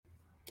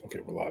Okay,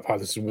 we're live. Hi,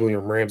 this is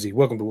William Ramsey.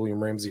 Welcome to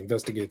William Ramsey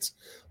Investigates.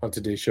 On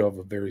today's show, I have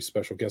a very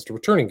special guest, a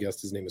returning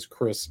guest. His name is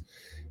Chris,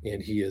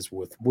 and he is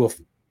with Wolf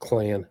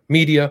Clan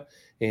Media.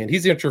 And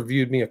he's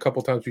interviewed me a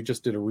couple times. We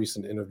just did a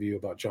recent interview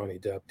about Johnny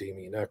Depp,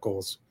 Damien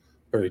Eccles.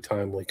 Very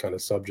timely kind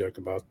of subject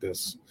about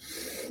this.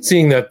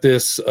 Seeing that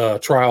this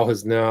trial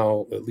has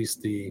now at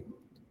least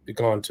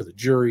gone to the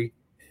jury,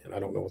 and I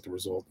don't know what the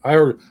result.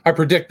 I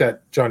predict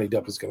that Johnny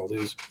Depp is going to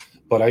lose.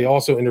 But I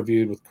also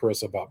interviewed with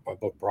Chris about my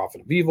book,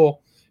 Prophet of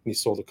Evil. And he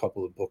sold a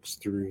couple of books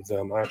through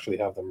them. I actually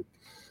have them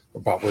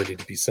about ready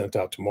to be sent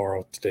out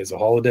tomorrow. Today's a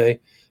holiday.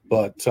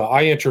 But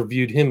I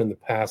interviewed him in the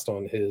past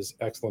on his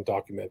excellent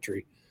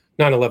documentary,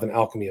 9/11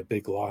 Alchemy, A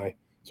Big Lie.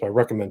 So I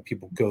recommend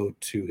people go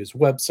to his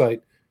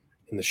website.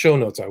 In the show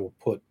notes, I will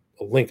put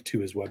a link to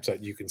his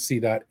website. You can see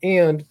that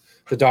and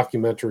the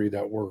documentary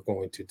that we're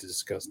going to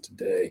discuss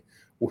today,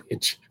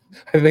 which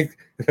I think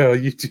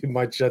YouTube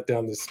might shut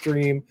down the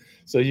stream.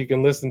 So you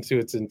can listen to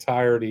its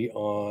entirety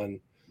on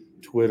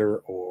Twitter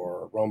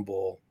or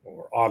Rumble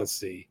or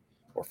Odyssey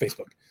or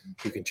Facebook.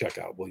 You can check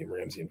out William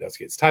Ramsey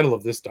Investigates. Title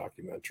of this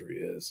documentary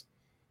is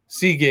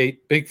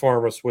Seagate, Big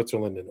Pharma,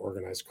 Switzerland, and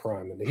Organized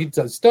Crime. And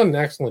he's done an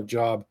excellent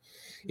job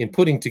in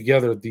putting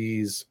together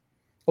these,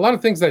 a lot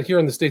of things that here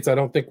in the States I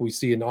don't think we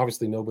see, and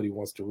obviously nobody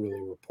wants to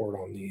really report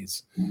on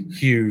these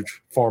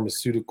huge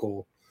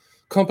pharmaceutical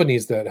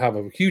companies that have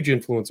a huge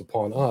influence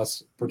upon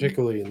us,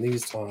 particularly in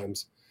these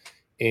times.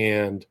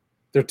 And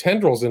their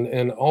tendrils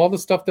and all the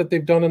stuff that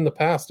they've done in the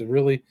past. It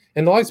really,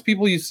 and all these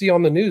people you see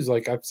on the news,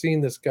 like I've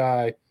seen this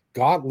guy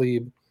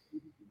Gottlieb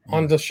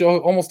on the show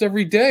almost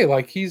every day.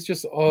 Like he's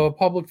just a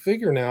public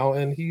figure now,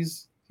 and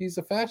he's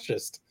a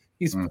fascist.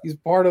 He's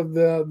part of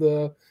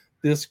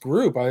this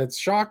group. It's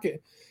shocking.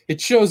 It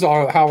shows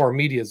how our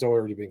media has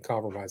already been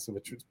compromised,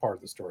 which is part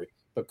of the story.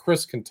 But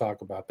Chris can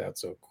talk about that.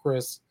 So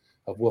Chris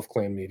of Wolf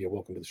Clan Media,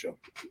 welcome to the show.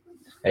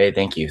 Hey,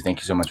 thank you. Thank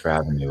you so much for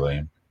having me,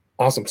 William.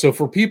 Awesome. So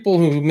for people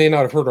who may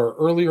not have heard our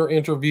earlier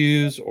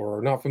interviews or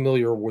are not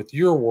familiar with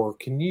your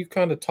work, can you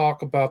kind of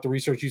talk about the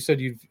research? You said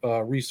you've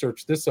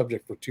researched this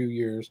subject for 2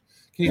 years.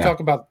 Can you talk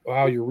about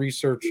how your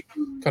research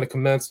kind of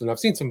commenced? And I've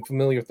seen some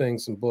familiar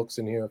things, some books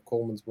in here,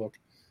 Coleman's book.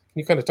 Can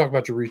you kind of talk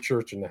about your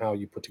research and how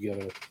you put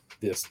together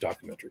this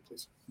documentary,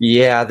 please?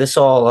 Yeah, this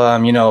all,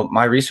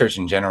 my research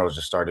in general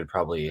just started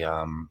probably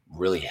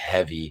really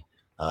heavy,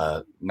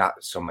 not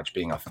so much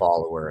being a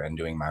follower and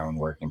doing my own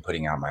work and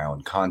putting out my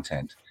own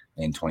content.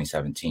 In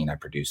 2017, I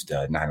produced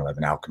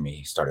 9/11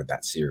 Alchemy, started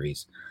that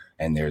series,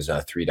 and there's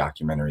 3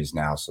 documentaries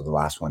now. So the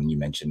last one you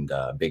mentioned,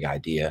 Big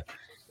Idea,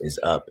 is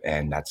up,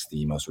 and that's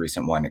the most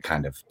recent one. It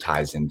kind of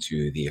ties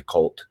into the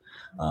occult.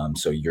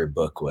 So your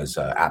book was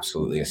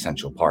absolutely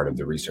essential part of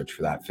the research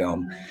for that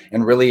film.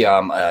 And really,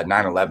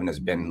 9/11 has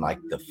been like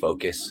the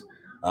focus.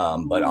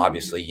 But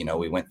obviously,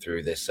 we went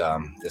through this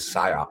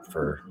PSYOP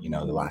for, the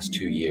last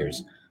 2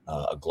 years.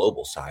 A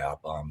global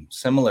PSYOP,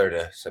 similar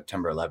to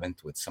September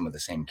 11th with some of the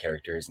same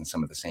characters and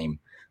some of the same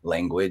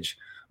language.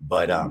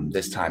 But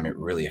this time it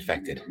really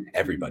affected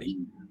everybody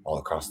all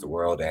across the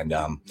world. And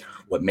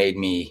what made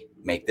me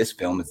make this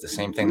film is the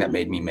same thing that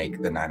made me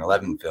make the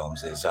 9/11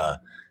 films is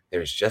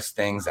there's just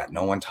things that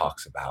no one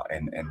talks about.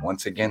 And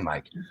once again,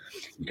 like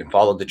you can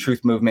follow the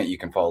truth movement, you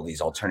can follow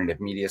these alternative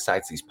media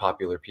sites, these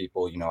popular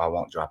people, I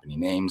won't drop any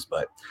names,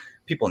 but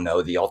people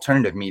know the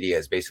alternative media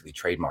is basically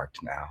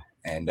trademarked now.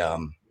 And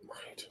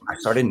I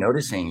started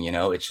noticing,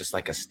 it's just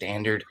like a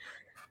standard.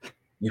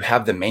 You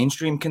have the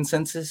mainstream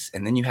consensus,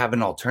 and then you have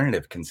an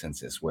alternative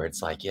consensus where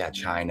it's like, yeah,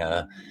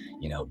 China,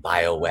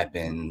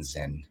 bioweapons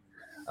and,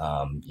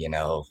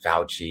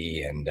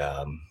 Fauci and,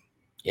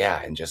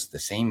 and just the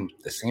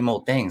same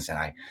old things.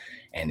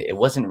 And it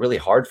wasn't really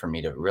hard for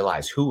me to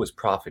realize who was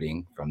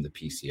profiting from the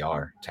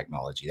PCR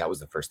technology. That was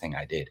the first thing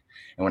I did.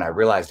 And when I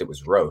realized it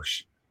was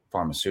Roche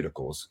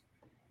Pharmaceuticals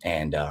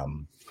and,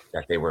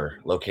 that they were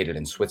located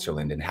in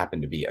Switzerland and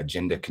happened to be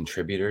agenda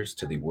contributors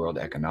to the World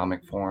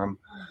Economic Forum,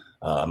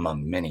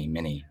 among many,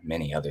 many,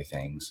 many other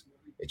things.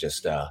 It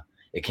just,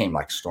 it came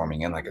like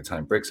storming in like a ton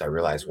of bricks. I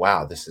realized,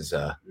 wow, it's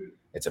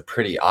a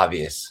pretty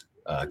obvious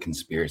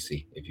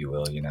conspiracy, if you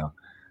will, And,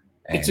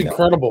 it's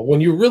incredible.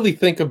 When you really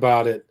think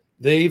about it,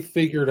 they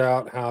figured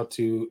out how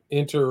to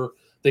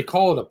they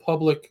call it a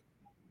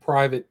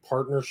public-private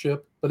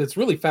partnership, but it's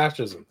really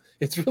fascism.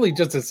 It's really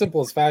just as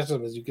simple as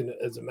fascism as you can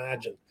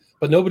imagine.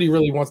 But nobody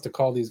really wants to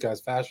call these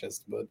guys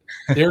fascists, but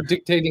they're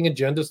dictating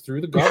agendas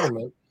through the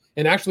government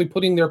and actually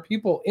putting their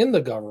people in the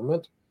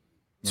government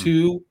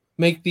to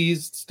make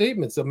these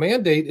statements. The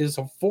mandate is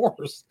a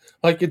force.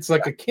 Like it's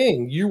like a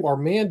king. You are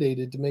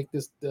mandated to make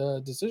this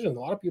decision. A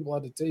lot of people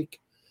had to take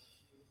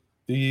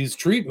these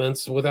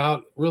treatments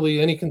without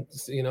really any,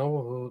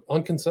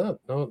 unconsent,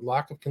 no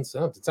lack of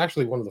consent. It's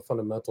actually one of the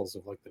fundamentals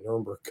of like the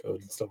Nuremberg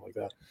Code and stuff like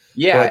that.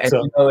 Yeah, but,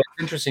 and it's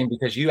interesting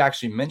because you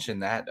actually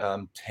mentioned that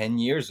over 10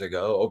 years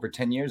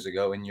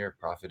ago in your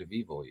Prophet of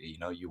Evil.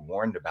 You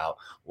warned about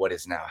what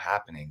is now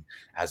happening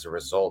as a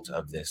result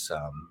of this,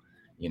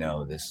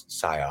 this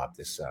PSYOP,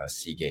 this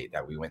Seagate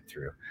that we went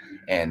through,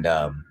 and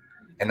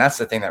And that's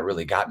the thing that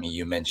really got me.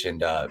 You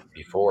mentioned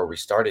before we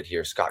started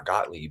here, Scott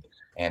Gottlieb,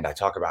 and I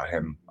talk about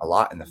him a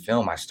lot in the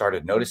film. I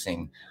started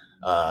noticing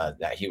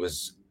that he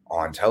was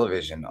on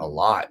television a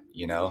lot,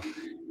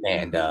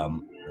 and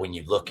when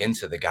you look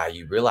into the guy,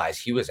 you realize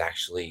he was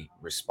actually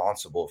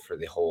responsible for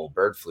the whole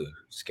bird flu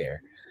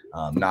scare.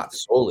 Not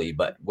solely,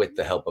 but with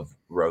the help of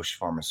Roche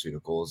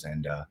Pharmaceuticals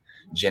and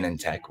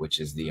Genentech, which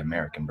is the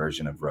American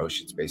version of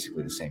Roche. It's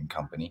basically the same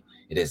company.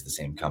 It is the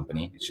same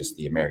company. It's just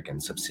the American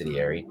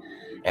subsidiary,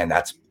 and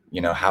that's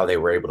how they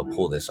were able to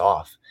pull this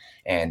off.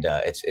 And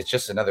it's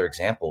just another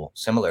example,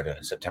 similar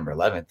to September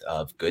 11th,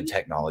 of good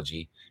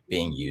technology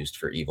being used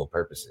for evil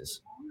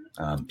purposes.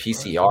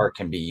 PCR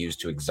can be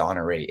used to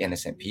exonerate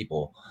innocent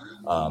people,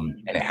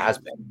 and it has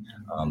been.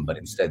 But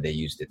instead, they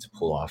used it to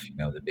pull off,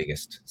 the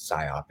biggest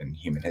psyop in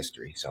human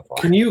history so far.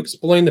 Can you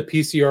explain the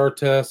PCR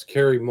test,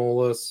 Kary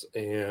Mullis,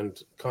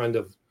 and kind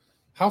of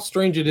how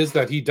strange it is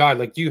that he died?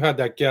 Like you had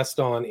that guest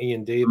on,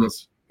 Ian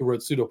Davis, who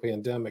wrote Pseudo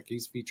Pandemic.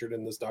 He's featured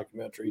in this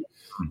documentary,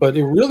 but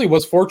it really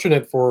was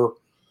fortunate for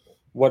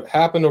what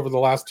happened over the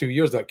last 2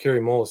 years that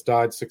Kary Mullis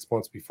died 6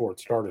 months before it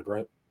started,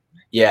 right?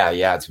 Yeah,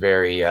 it's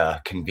very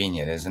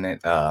convenient, isn't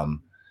it? And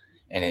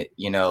it,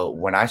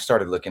 when I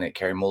started looking at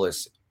Kary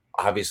Mullis,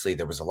 obviously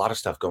there was a lot of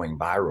stuff going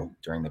viral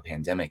during the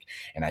pandemic,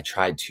 and I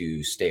tried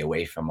to stay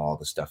away from all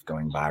the stuff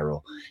going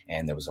viral.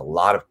 And there was a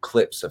lot of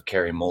clips of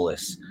Kary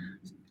Mullis,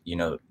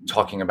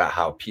 talking about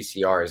how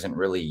PCR isn't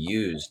really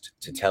used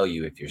to tell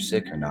you if you're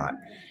sick or not.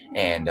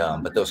 And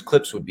but those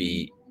clips would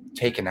be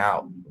taken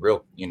out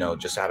real,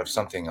 just out of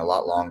something a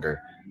lot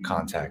longer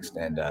context.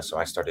 And so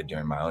I started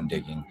doing my own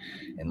digging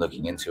and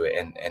looking into it.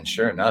 And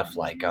sure enough,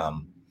 like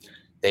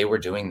they were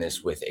doing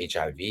this with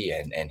HIV,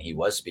 and he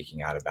was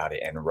speaking out about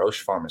it. And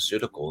Roche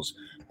Pharmaceuticals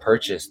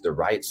purchased the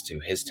rights to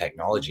his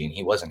technology, and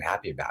he wasn't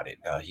happy about it.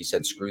 He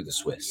said, "Screw the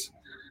Swiss."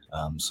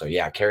 So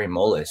yeah, Kary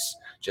Mullis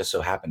just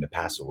so happened to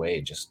pass away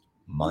just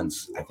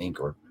months, I think,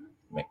 or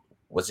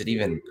was it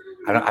even?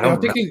 I don't. I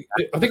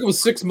think it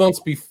was 6 months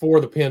before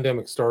the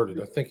pandemic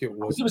started. I think it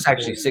was. It was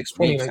actually 6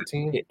 weeks.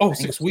 2019. Oh,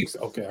 6 weeks.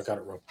 Okay, I got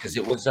it wrong. Because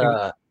it was.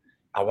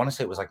 I want to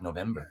say it was like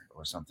November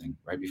or something,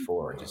 right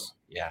before. Just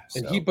yeah.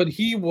 And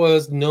he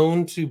was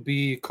known to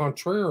be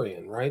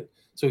contrarian, right?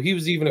 So he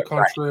was even a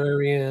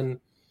contrarian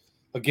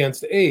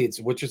against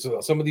AIDS, which is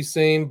some of these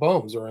same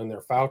bums are in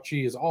there.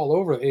 Fauci is all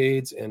over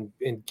AIDS and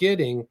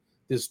getting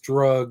this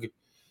drug,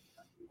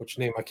 which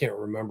name I can't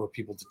remember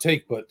people to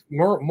take, but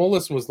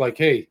Mullis was like,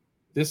 hey,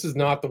 this is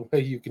not the way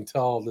you can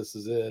tell this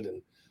is it.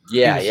 And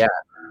yeah.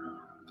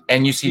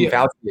 And you see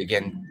Fauci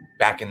again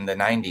back in the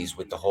 90s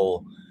with the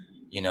whole,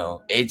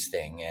 AIDS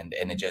thing. And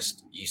it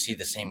just, you see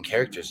the same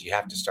characters. You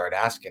have to start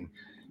asking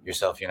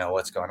yourself,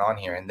 what's going on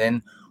here. And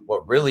then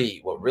what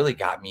really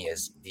got me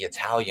is the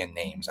Italian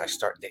names.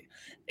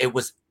 It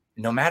was,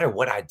 no matter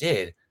what I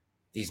did,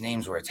 these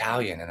names were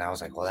Italian. And I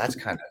was like, well, that's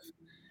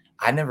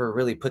I never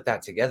really put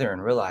that together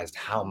and realized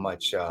how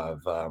much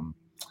of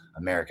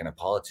American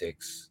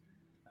politics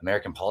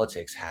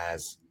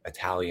has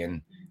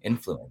Italian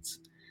influence.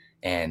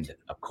 And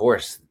of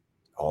course,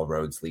 all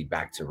roads lead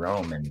back to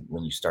Rome. And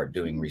when you start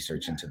doing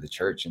research into the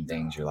church and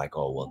things, you're like,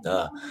 oh, well,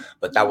 duh.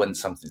 But that wasn't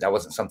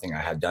something I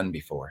had done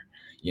before,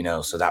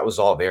 so that was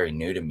all very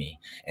new to me.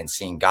 And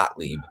seeing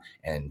Gottlieb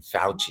and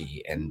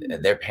Fauci and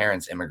their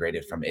parents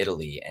immigrated from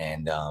Italy,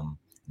 and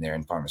they're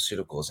in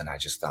pharmaceuticals. And I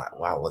just thought,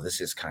 wow, well, this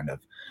is kind of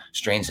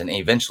strange. And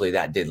eventually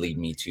that did lead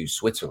me to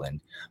Switzerland.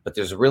 But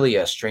there's really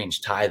a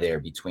strange tie there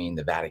between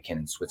the Vatican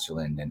and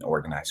Switzerland and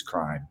organized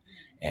crime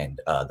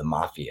and the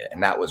mafia.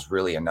 And that was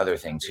really another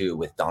thing too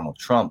with Donald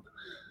Trump.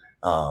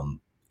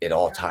 It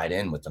all tied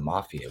in with the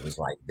mafia. It was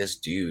like this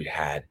dude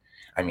had,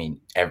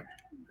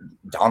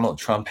 Donald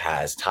Trump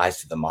has ties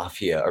to the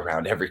mafia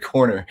around every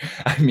corner.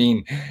 I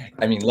mean,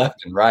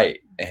 left and right.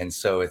 And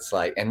so it's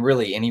like, and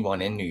really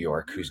anyone in New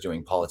York who's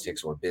doing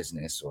politics or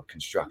business or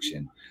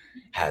construction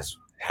has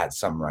had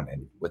some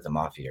run-in with the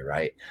mafia,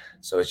 right?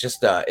 So it's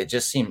just, it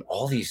just seemed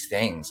all these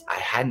things. I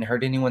hadn't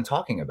heard anyone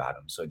talking about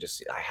them. So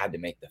I had to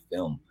make the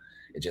film.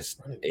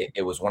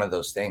 It was one of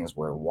those things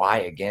where why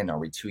again are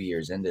we 2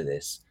 years into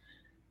this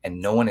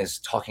and no one is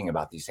talking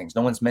about these things?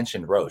 No one's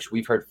mentioned Roche.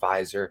 We've heard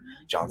Pfizer,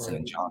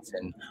 Johnson &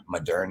 Johnson,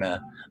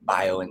 Moderna,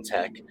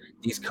 BioNTech,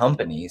 these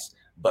companies,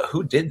 but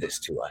who did this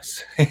to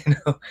us?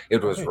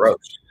 It was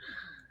Roche.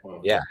 Wow.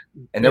 Yeah.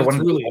 And they're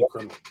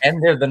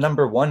they're the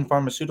number one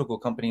pharmaceutical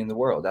company in the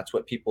world. That's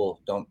what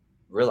people don't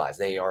realize.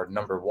 They are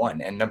number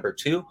one. And number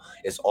two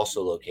is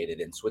also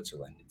located in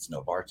Switzerland. It's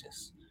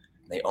Novartis.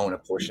 They own a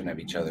portion of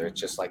each other. It's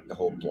just like the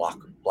whole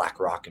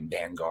BlackRock and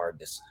Vanguard,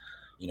 this,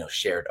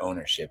 shared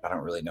ownership. I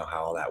don't really know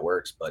how all that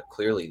works, but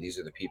clearly these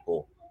are the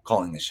people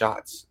calling the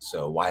shots.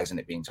 So why isn't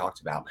it being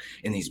talked about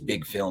in these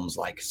big films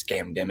like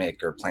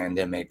Scamdemic or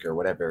Plandemic or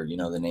whatever,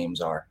 the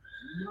names are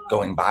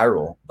going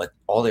viral? But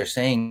all they're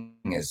saying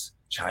is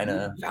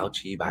China,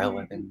 Fauci,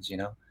 bioweapons,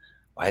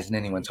 why isn't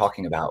anyone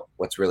talking about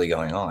what's really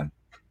going on?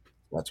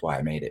 That's why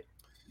I made it.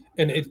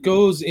 And it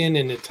goes in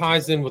and it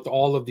ties in with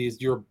all of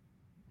these, your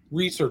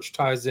research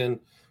ties in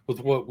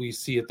with what we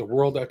see at the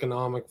World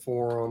Economic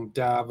Forum,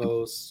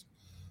 Davos,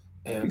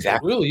 And it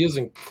Exactly. really is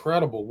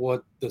incredible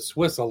what the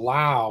Swiss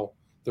allow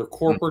their Mm.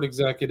 corporate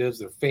executives,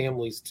 their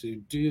families to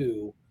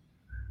do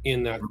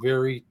in that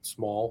very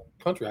small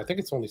country. I think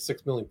it's only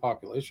 6 million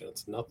population.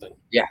 It's nothing.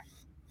 Yeah.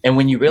 And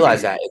when you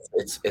realize that,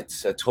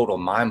 it's a total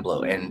mind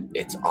blow, and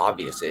it's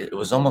obvious. It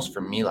was almost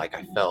for me like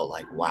I felt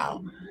like,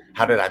 wow,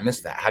 how did I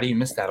miss that? How do you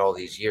miss that all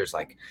these years?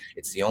 Like,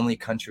 it's the only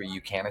country you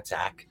can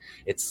attack.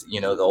 It's, you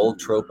know, the old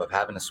trope of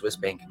having a Swiss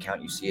bank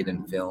account. You see it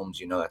in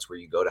films. You know, that's where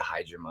you go to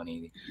hide your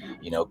money.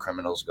 You know,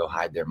 criminals go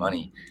hide their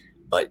money,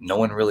 but no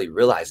one really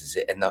realizes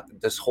it. And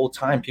this whole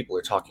time, people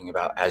are talking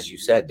about, as you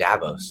said,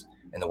 Davos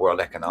and the World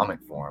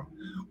Economic Forum.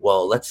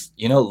 Well, let's,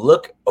 you know,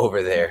 look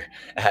over there.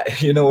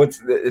 You know,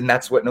 and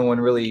that's what no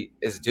one really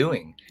is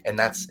doing. And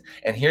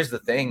here's the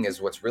thing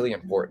is what's really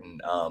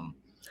important.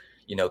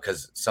 You know,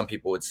 because some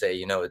people would say,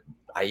 you know,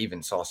 I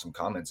even saw some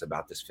comments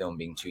about this film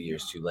being 2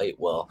 years too late.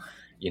 Well,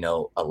 you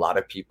know, a lot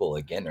of people,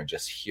 again, are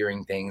just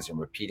hearing things and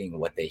repeating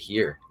what they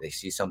hear. They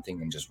see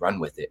something and just run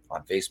with it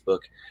on Facebook,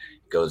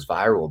 it goes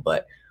viral.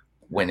 But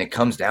when it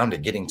comes down to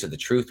getting to the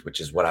truth,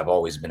 which is what I've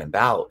always been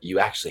about, you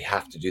actually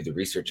have to do the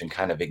research and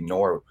kind of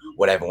ignore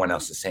what everyone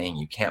else is saying.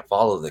 You can't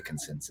follow the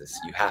consensus.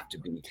 You have to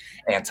be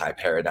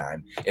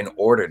anti-paradigm in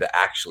order to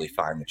actually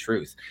find the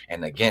truth.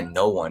 And again,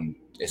 no one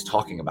is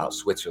talking about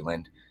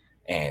Switzerland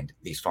and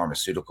these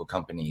pharmaceutical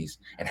companies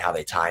and how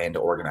they tie into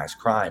organized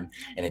crime.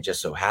 And it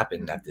just so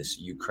happened that this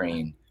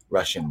Ukraine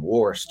Russian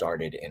war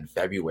started in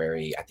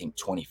February, I think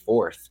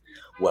 24th.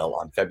 Well,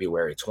 on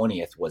February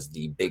 20th was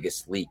the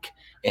biggest leak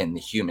in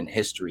the human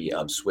history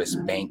of Swiss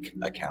bank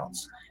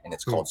accounts. And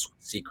it's called Swiss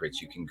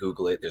Secrets. You can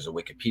Google it. There's a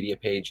Wikipedia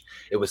page.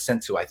 It was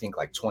sent to, I think,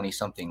 like 20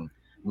 something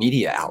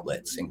media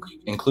outlets,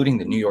 including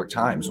the New York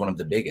Times, one of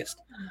the biggest.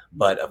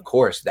 But of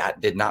course,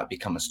 that did not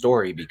become a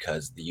story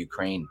because the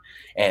Ukraine,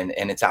 and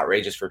it's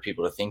outrageous for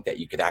people to think that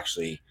you could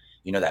actually,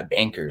 you know, that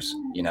bankers,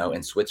 you know,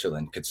 in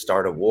Switzerland could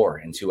start a war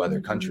in two other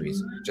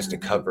countries just to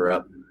cover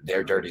up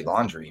their dirty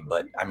laundry.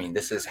 But I mean,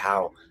 this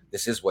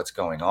is what's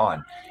going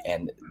on.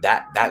 And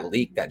that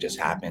leak that just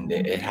happened,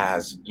 it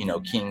has, you know,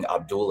 King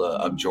Abdullah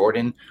of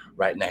Jordan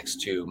right next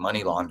to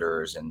money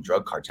launderers and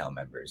drug cartel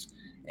members.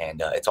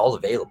 And it's all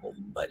available,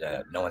 but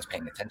no one's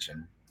paying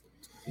attention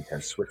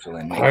because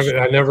Switzerland makes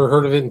I never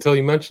heard of it until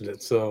you mentioned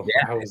it. So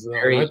yeah, I it's was, and I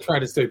very try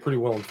to stay pretty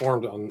well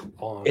informed on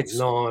it's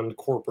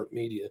non-corporate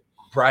media.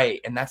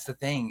 right. And that's the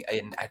thing.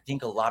 And I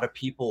think a lot of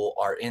people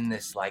are in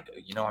this, like,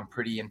 you know, I'm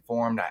pretty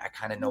informed. I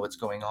kind of know what's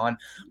going on.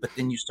 But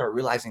then you start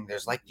realizing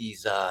there's like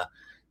these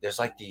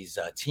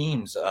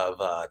teams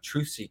of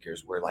truth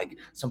seekers where like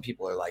some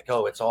people are like,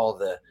 oh, it's all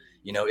the,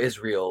 you know,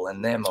 Israel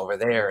and them over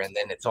there. And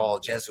then it's all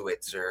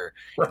Jesuits or,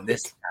 and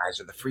this Right. guys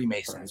are the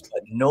Freemasons.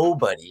 But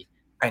nobody,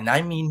 and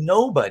I mean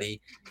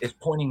nobody, is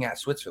pointing at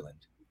Switzerland.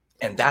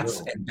 No. And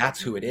that's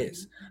who it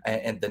is.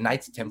 And the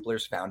Knights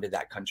Templars founded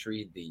that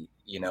country. The,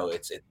 you know,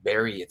 it's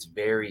very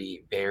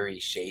very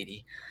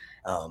shady.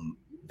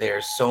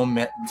 There's so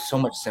much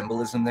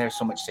symbolism there,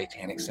 so much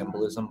satanic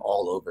symbolism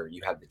all over.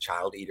 You have the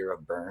child eater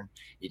of Bern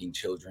eating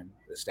children,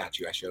 the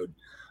statue I showed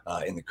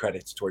in the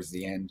credits towards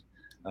the end.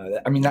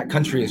 I mean, that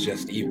country is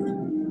just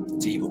evil.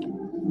 It's evil.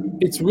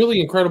 It's really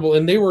incredible.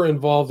 And they were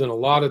involved in a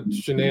lot of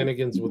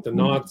shenanigans with the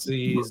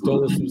Nazis.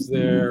 Dulles was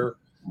there.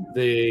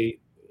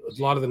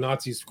 A lot of the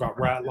Nazis got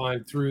rat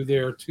lined through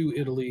there to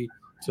Italy,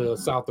 to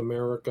South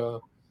America.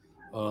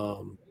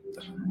 Um,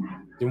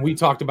 and we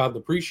talked about in the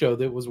pre-show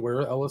that was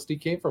where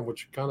LSD came from,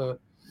 which kind of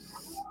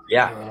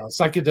Yeah.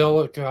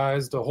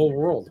 psychedelicized the whole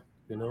world,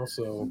 you know.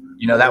 So,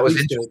 You know, or that at was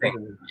least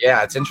interesting.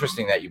 Yeah, it's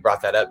interesting that you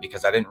brought that up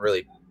because I didn't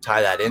really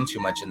tie that in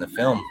too much in the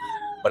film,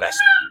 but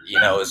you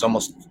know, it was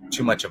almost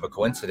too much of a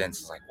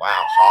coincidence. It's like,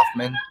 wow,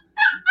 Hoffman.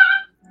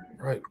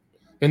 right.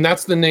 And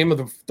that's the name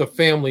of the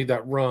family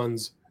that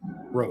runs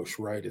Roche,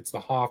 right? It's the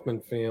Hoffman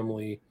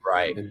family,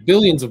 Right. and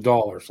billions of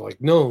dollars, like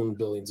known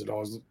billions of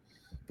dollars.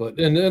 But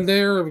and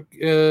they're,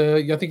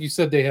 I think you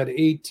said they had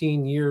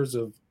 18 years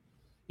of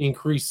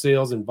increased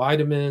sales in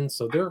vitamins,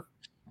 so they're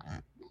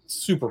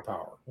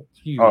superpower,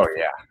 huge. Oh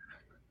yeah.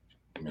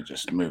 Let me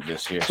just move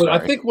this here. But I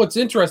Sorry. think what's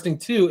interesting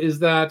too is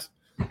that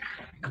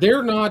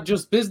they're not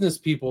just business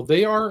people;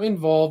 they are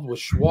involved with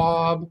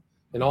Schwab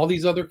and all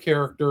these other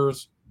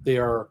characters. They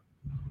have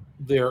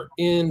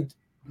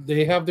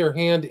their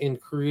hand in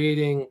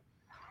creating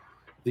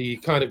the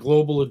kind of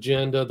global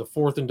agenda, the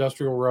fourth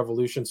industrial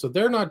revolution. So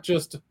they're not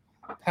just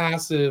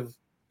passive,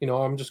 you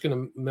know, I'm just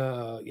going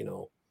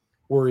to,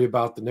 worry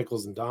about the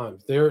nickels and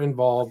dimes. They're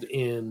involved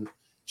in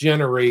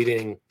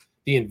generating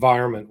the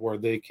environment where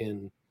they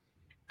can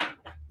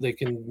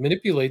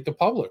manipulate the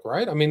public,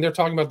 right? I mean, they're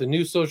talking about the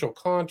new social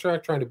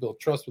contract, trying to build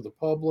trust with the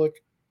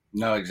public.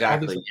 No,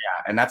 exactly.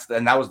 Yeah. And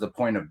that was the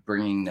point of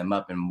bringing them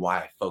up and why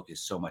I focus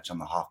so much on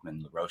the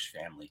Hoffman LaRoche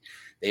family.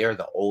 They are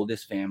the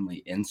oldest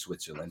family in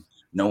Switzerland.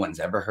 No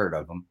one's ever heard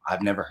of them.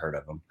 I've never heard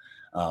of them.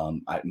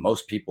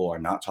 Most people are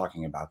not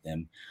talking about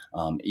them.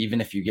 Even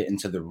if you get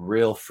into the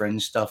real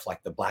fringe stuff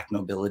like the black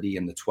nobility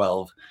and the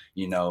 12,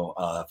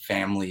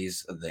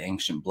 families of the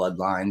ancient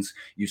bloodlines,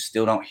 you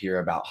still don't hear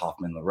about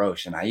Hoffman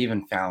LaRoche. And I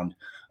even found,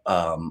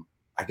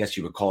 I guess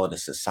you would call it a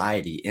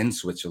society in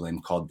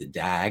Switzerland called the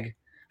DAG.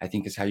 I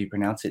think is how you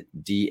pronounce it,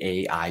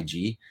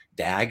 DAIG,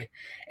 DAG.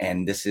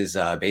 And this is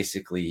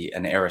basically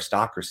an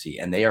aristocracy,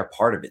 and they are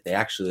part of it. They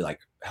actually like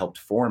helped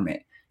form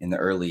it in the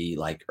early,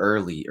 I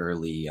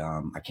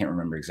can't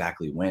remember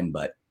exactly when,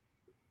 but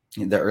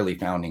in the early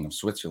founding of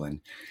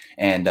Switzerland.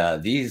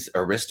 And these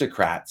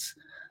aristocrats,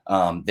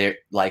 they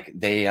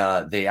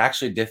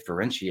actually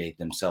differentiate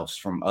themselves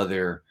from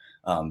other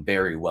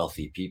very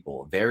wealthy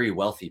people. Very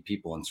wealthy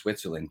people in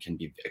Switzerland can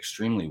be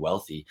extremely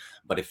wealthy,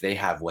 but if they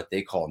have what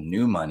they call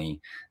new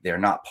money, they're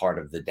not part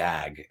of the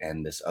DAG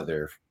and this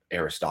other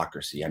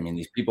aristocracy. I mean,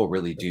 these people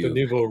really do. The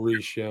nouveau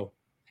riche, yeah.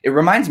 It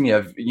reminds me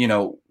of,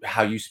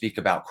 how you speak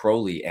about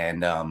Crowley,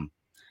 and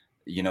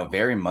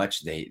very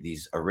much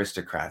these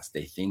aristocrats,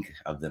 they think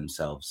of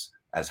themselves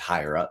as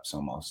higher ups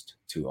almost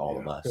to all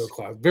of us.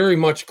 Very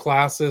much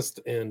classist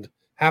and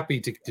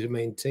happy to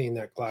maintain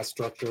that class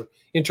structure,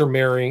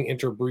 intermarrying,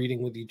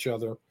 interbreeding with each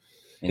other.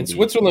 Indeed. And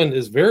Switzerland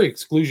is very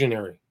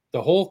exclusionary.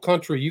 The whole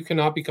country, you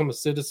cannot become a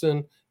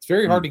citizen. It's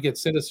very hard to get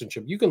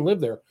citizenship. You can live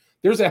there.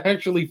 There's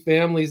actually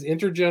families,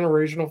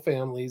 intergenerational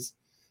families,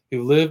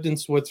 who lived in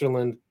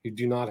Switzerland who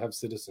do not have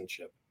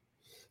citizenship.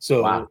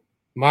 So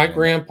my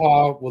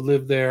grandpa will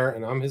live there,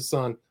 and I'm his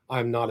son.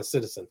 I'm not a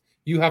citizen.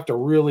 You have to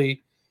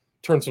really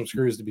turn some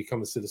screws to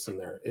become a citizen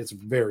there. It's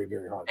very,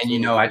 very hard.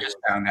 And I just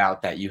found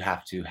out that you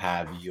have to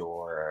have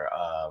your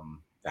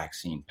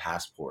vaccine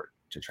passport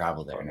to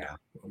travel there now.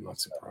 I'm not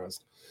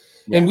surprised.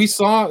 Yeah. And we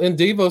saw in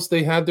Davos,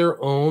 they had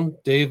their own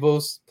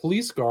Davos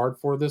police guard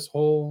for this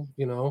whole,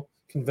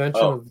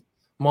 convention of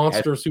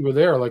monsters who were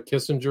there, like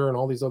Kissinger and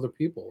all these other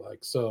people.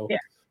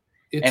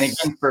 And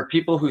again, for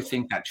people who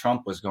think that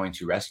Trump was going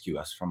to rescue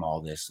us from all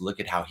this, look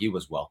at how he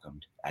was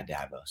welcomed at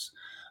Davos.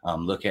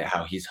 Look at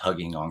how he's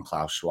hugging on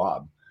Klaus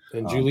Schwab.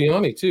 And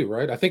Giuliani too,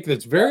 right? I think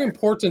that's very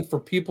important for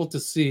people to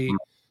see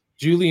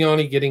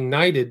Giuliani getting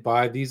knighted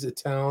by these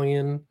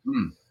Italian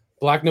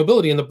black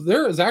nobility. And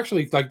there is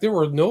actually, there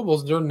were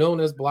nobles, they're known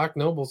as black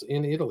nobles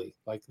in Italy.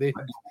 It's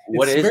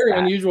very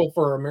unusual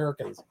for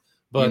Americans.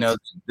 But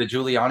the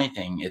Giuliani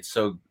thing, it's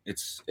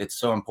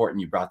so important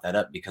you brought that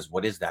up, because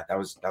what is that? That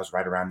was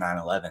right around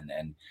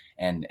 9/11.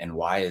 And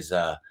why is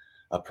a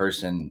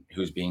person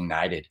who's being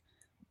knighted,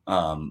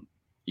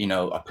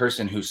 a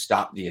person who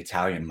stopped the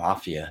Italian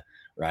mafia,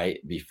 right?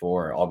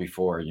 Before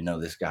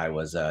this guy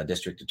was a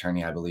district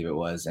attorney, I believe it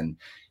was. And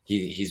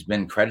he's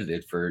been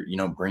credited for,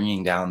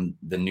 bringing down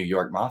the New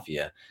York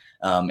mafia.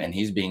 And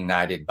he's being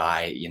knighted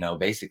by,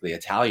 basically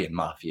Italian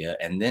mafia,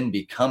 and then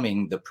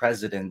becoming the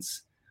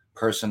president's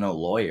personal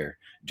lawyer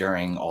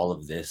during all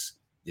of this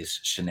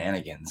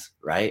shenanigans,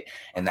 right?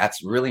 And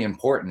that's really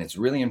important. It's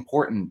really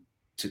important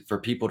for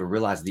people to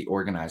realize the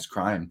organized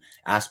crime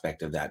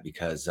aspect of that,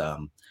 because I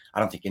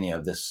don't think any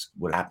of this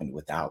would have happened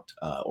without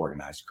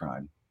organized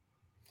crime.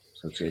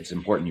 So it's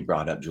important you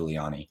brought up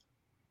Giuliani.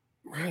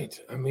 Right.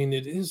 I mean,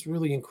 it is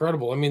really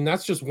incredible. I mean,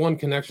 that's just one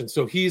connection.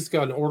 So he's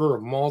got an Order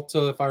of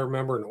Malta, if I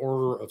remember, an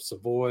Order of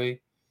Savoy.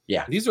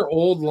 Yeah. These are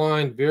old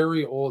line,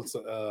 very old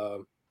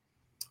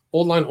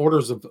line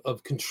orders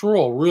of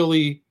control,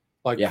 really,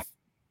 what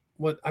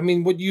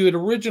you had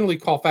originally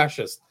call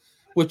fascist,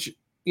 which,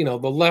 the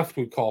left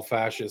would call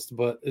fascist,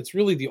 but it's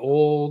really the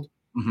old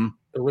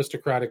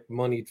aristocratic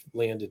money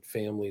landed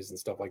families and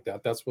stuff like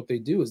that. That's what they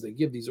do, is they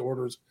give these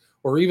orders,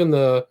 or even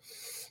the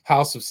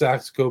House of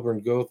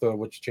Saxe-Coburg-Gotha,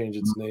 which changed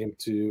its name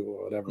to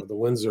whatever, the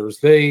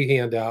Windsors, they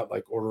hand out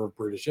Order of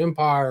British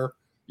Empire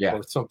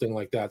or something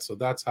like that. So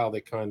that's how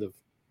they kind of.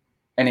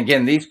 And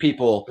again, these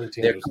people,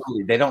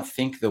 they don't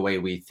think the way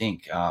we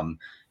think. Again,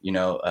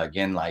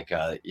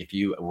 if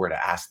you were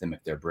to ask them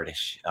if they're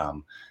British,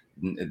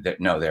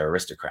 no, they're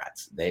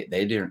aristocrats.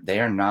 They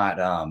are not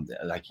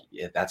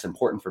that's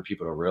important for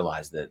people to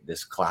realize, that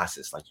this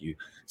classist, like you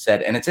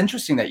said. And it's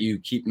interesting that you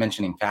keep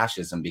mentioning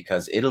fascism,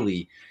 because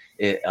Italy,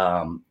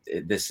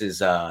 this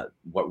is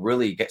what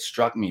really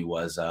struck me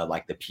was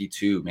the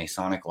P2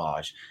 Masonic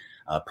Lodge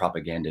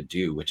propaganda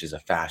do, which is a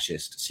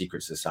fascist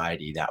secret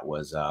society that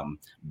was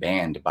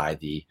banned by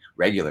the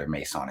regular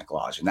Masonic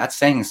Lodge. And that's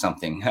saying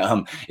something.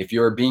 If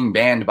you're being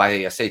banned by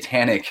a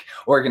satanic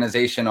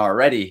organization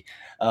already,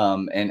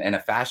 and a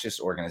fascist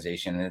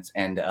organization,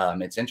 and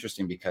it's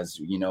interesting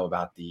because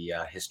about the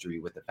history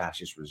with the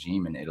fascist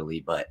regime in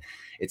Italy, but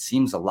it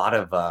seems a lot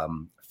of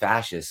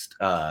fascist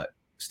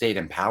stayed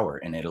in power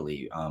in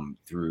Italy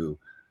through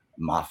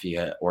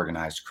mafia,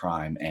 organized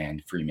crime,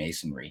 and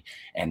Freemasonry.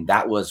 And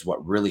that was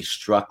what really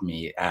struck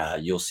me.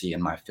 You'll see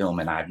in my film,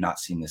 and I've not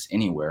seen this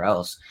anywhere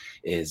else,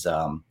 is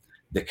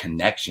the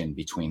connection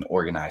between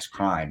organized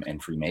crime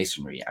and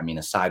Freemasonry. I mean,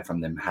 aside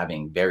from them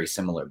having very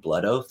similar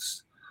blood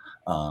oaths,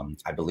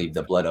 I believe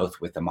the blood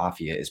oath with the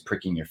mafia is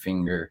pricking your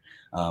finger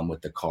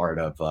with the card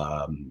of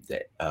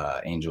the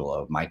Angel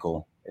of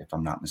Michael, if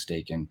I'm not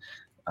mistaken.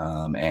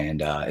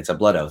 And it's a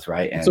blood oath,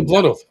 right? It's a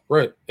blood oath,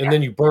 right? And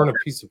then you burn a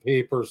piece of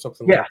paper or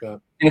something like that.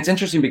 And it's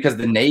interesting because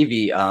the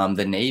Navy,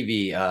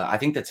 I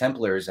think the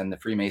Templars and the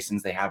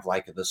Freemasons, they have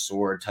the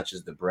sword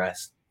touches the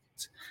breast,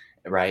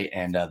 right?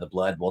 And the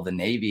blood. Well, the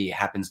Navy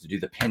happens to do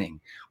the pinning,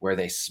 where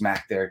they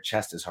smack their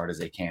chest as hard as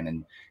they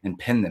can and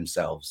pin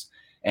themselves.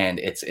 And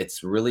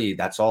it's really,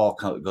 that's all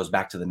goes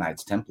back to the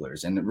Knights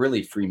Templars, and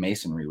really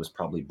Freemasonry was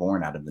probably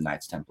born out of the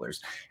Knights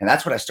Templars. And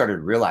that's what I started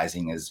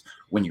realizing is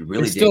when you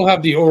really still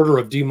have the Order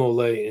of de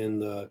Molay in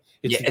the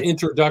it's the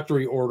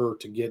introductory order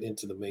to get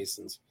into the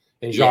Masons,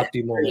 and Jacques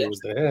de Molay was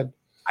the head.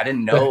 I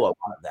didn't know a lot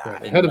of that. Yeah,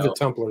 the head of the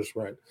Templars,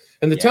 right?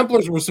 And the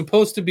Templars were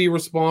supposed to be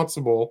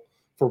responsible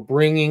for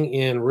bringing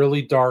in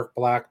really dark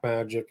black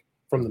magic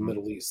from the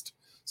Middle East.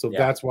 So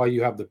that's why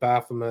you have the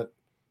Baphomet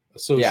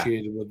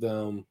associated with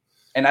them.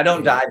 And I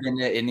don't dive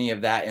into any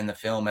of that in the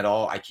film at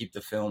all. I keep the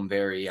film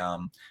very,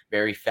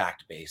 very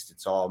fact-based.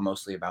 It's all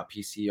mostly about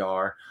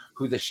PCR,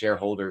 who the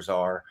shareholders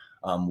are,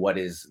 what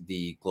is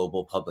the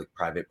global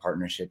public-private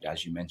partnership,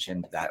 as you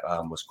mentioned, that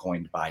was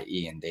coined by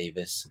Ian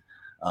Davis.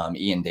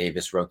 Ian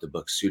Davis wrote the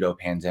book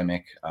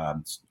Pseudo-Pandemic.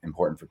 It's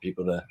important for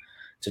people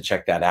to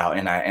check that out.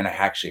 And I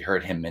actually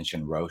heard him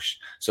mention Roche.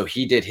 So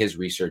he did his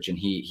research, and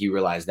he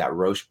realized that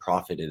Roche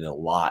profited a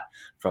lot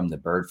from the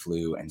bird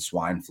flu and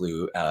swine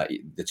flu,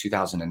 the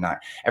 2009.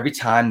 Every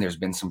time there's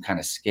been some kind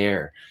of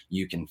scare,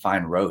 you can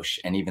find Roche,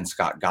 and even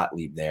Scott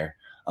Gottlieb there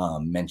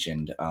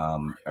mentioned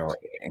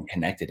and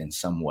connected in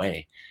some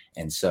way.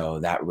 And so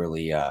that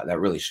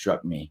really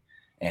struck me.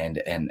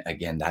 And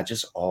again, that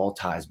just all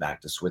ties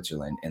back to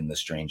Switzerland in the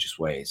strangest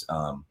ways.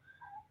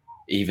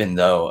 Even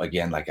though,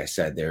 again, like I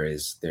said, there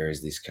is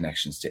these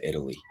connections to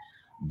Italy,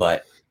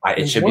 but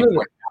it should be pointed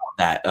out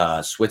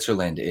that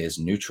Switzerland is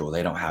neutral.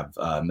 They don't have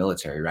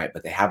military, right?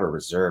 But they have a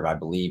reserve. I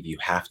believe you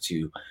have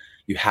to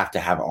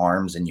have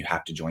arms, and you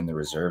have to join the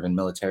reserve and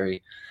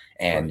military.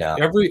 And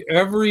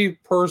every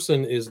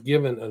person is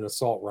given an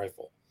assault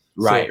rifle.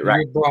 Right.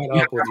 You're brought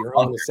up with your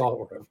own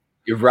assault rifle.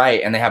 You're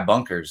right. And they have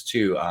bunkers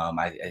too.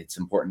 It's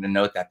important to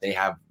note that they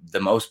have the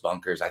most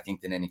bunkers, I think,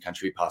 than any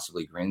country,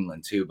 possibly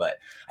Greenland too. But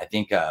I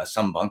think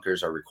some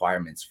bunkers are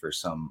requirements for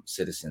some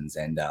citizens.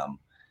 And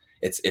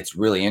it's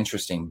really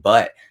interesting.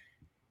 But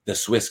the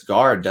Swiss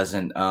Guard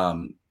doesn't,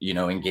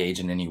 engage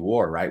in any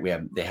war, right?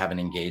 They haven't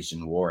engaged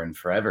in war in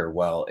forever.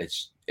 Well,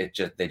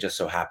 they just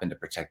so happen to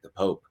protect the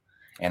Pope.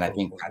 And I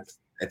think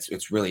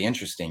it's really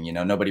interesting.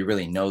 Nobody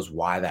really knows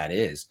why that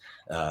is.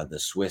 The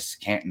Swiss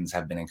cantons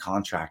have been in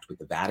contract with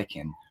the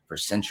Vatican for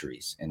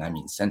centuries. And I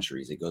mean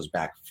centuries. It goes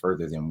back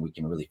further than we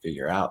can really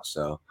figure out.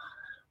 So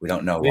we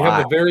don't know why. They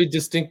have a very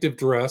distinctive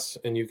dress,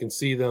 and you can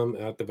see them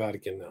at the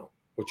Vatican now,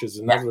 which is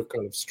another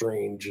kind of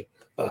strange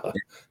place.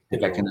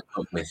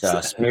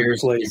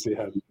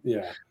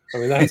 Yeah. I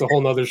mean, that's a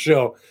whole nother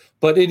show.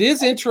 But it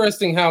is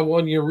interesting how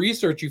when you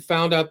research, you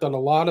found out that a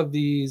lot of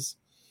these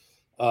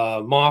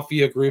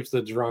mafia groups,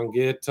 the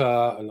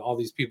 'Ndrangheta and all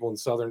these people in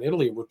southern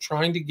Italy, were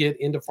trying to get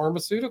into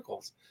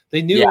pharmaceuticals.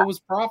 They knew it was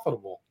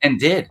profitable and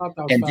did.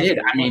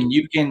 I mean,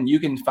 you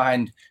can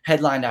find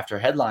headline after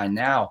headline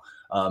now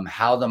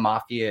how the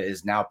mafia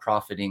is now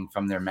profiting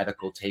from their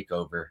medical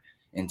takeover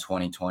in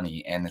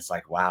 2020, and it's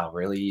like, wow,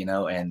 really?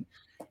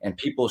 And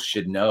people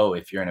should know,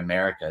 if you're in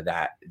America,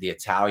 that the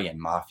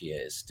Italian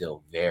mafia is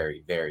still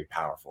very, very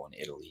powerful in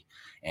Italy,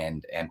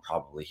 and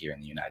probably here in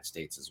the United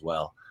States as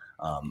well.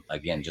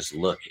 Again, just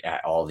look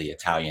at all the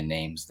Italian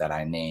names that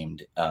I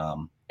named,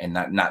 and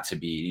not to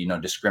be,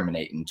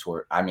 discriminating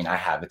toward. I mean, I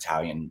have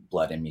Italian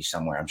blood in me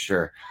somewhere, I'm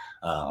sure,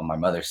 on my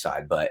mother's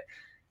side. But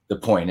the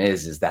point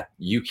is that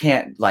you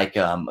can't,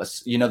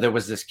 there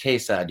was this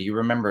case. Do you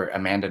remember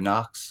Amanda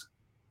Knox?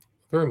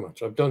 Very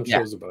much. I've done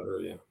shows about her.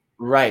 Yeah.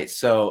 Right.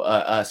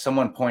 So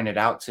someone pointed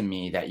out to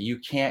me that you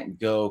can't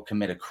go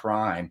commit a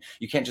crime.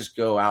 You can't just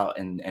go out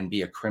and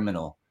be a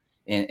criminal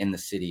in the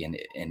city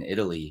in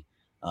Italy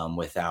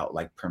without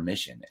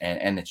permission.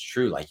 And it's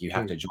true. You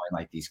have to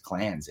join these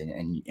clans,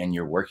 and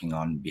you're working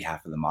on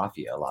behalf of the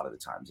mafia a lot of the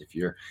times. If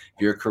you're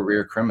a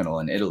career criminal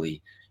in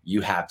Italy,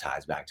 you have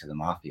ties back to the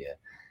mafia.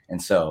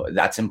 And so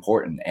that's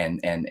important.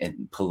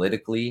 And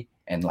politically,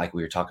 and like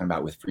we were talking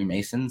about with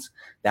Freemasons,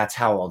 that's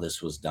how all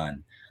this was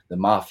done. The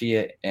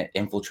mafia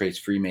infiltrates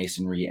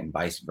Freemasonry and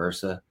vice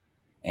versa.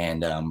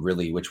 And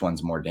really, which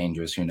one's more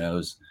dangerous? Who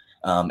knows?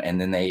 And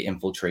then they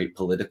infiltrate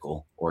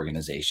political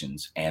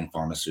organizations and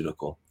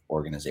pharmaceutical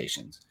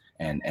organizations.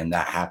 And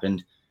that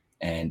happened.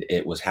 And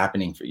it was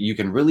happening. You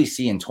can really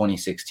see in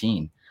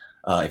 2016,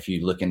 if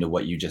you look into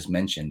what you just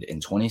mentioned, in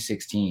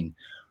 2016,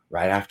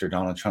 right after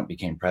Donald Trump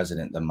became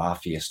president, the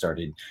mafia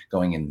started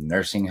going in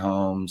nursing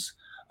homes.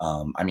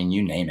 I mean,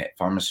 you name it,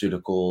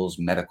 pharmaceuticals,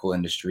 medical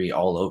industry,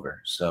 all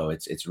over. So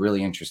it's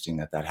really interesting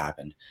that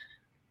happened.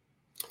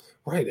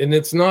 Right. And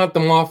it's not the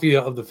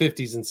mafia of the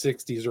 50s and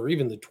 60s or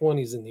even the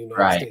 20s in the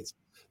United States.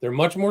 They're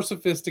much more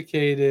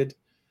sophisticated.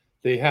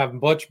 They have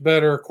much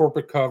better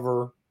corporate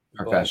cover.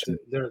 Profession.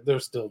 They're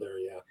still there.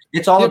 Yeah.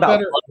 It's all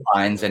about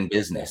bloodlines and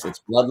business.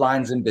 It's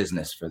bloodlines and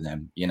business for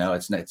them.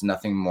 It's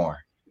nothing more.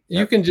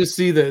 You can just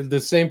see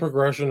the same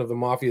progression of the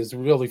mafia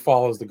really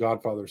follows the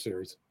Godfather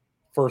series.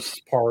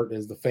 First part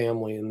is the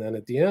family, and then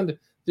at the end,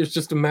 there's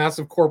just a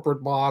massive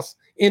corporate boss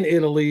in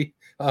Italy.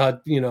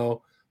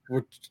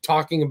 We're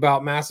talking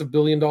about massive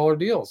billion-dollar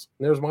deals.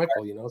 And there's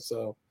Michael,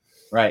 so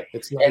Right.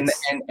 It's not, And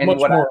it's and much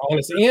what I more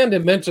honest. And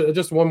it mentioned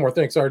just one more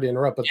thing. Sorry to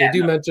interrupt, but they yeah,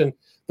 do no, mention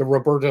the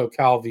Roberto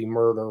Calvi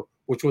murder,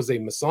 which was a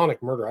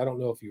Masonic murder. I don't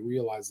know if you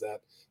realize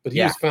that, but he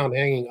yeah. was found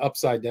hanging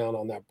upside down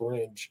on that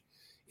bridge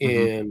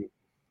Mhm.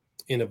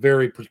 in a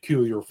very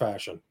peculiar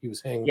fashion. He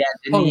was Yeah,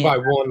 didn't hung he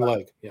have by one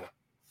leg. Yeah.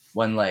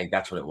 one leg?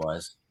 That's what it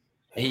was.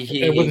 And with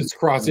He its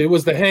cross, it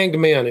was the hanged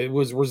man. It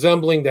was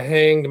resembling the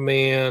hanged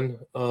man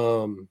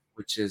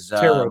which is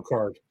tarot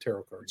card.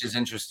 which is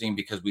interesting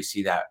because we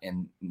see that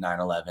in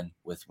 9/11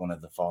 with one of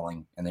the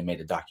falling, and they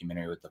made a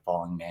documentary with the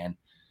falling man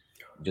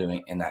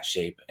doing in that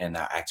shape, and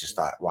I just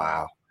thought,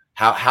 wow,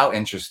 how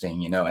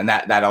interesting, you know. And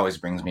that always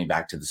brings me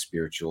back to the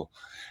spiritual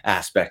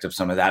aspect of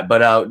some of that.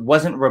 But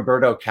wasn't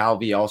Roberto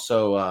Calvi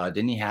also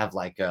didn't he have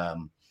like a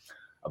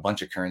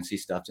bunch of currency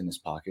stuffed in his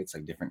pockets,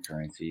 like different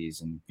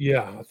currencies, and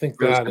Yeah, I think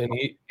really that, simple. And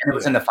it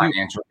was in the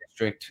financial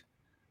district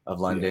of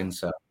yeah, London,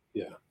 so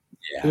yeah.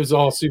 It yeah. was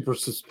all super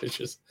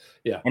suspicious.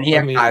 Yeah, And he I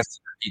had mean, ties to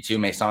the P2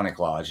 Masonic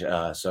Lodge.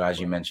 So as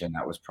you mentioned,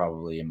 that was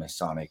probably a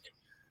Masonic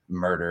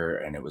murder,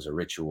 and it was a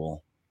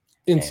ritual.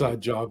 And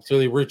inside job. So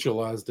they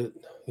ritualized it.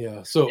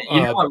 Yeah. So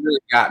you know what really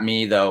got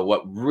me though?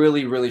 What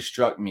really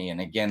struck me,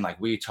 and again,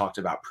 like we talked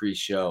about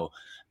pre-show,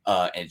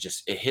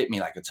 it hit me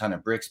like a ton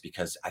of bricks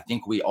because I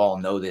think we all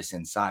know this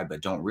inside,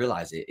 but don't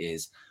realize it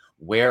is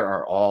where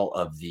are all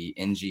of the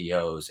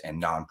NGOs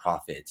and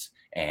nonprofits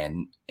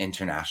and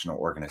international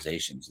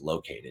organizations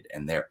located?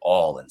 And they're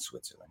all in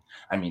Switzerland.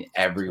 I mean,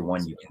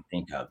 everyone you can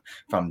think of,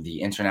 from the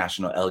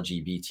international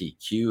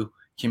LGBTQ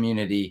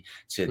community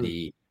to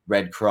the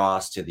Red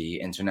Cross to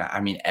the internet. I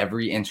mean,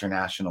 every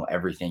international,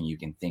 everything you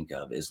can think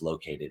of is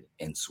located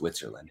in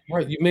Switzerland.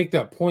 right. You make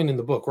that point in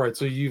the book, right?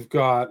 So you've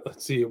got,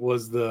 let's see, it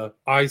was the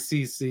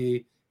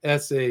ICC,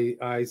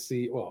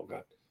 SAIC. Oh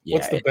God,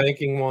 what's Yeah, the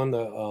banking one?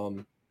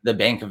 the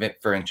Bank of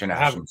it for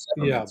International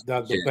Yeah, Settlements.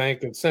 that the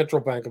bank and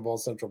central bank of all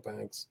central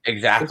banks. It's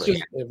Exactly.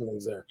 just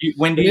everything's there.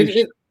 When do And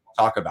you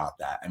talk about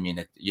that? I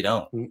mean, you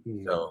don't.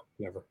 So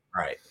never.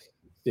 right.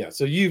 Yeah,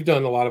 so you've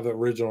done a lot of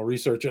original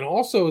research, and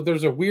also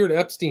there's a weird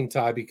Epstein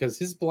tie because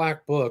his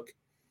black book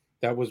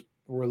that was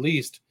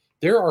released,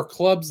 there are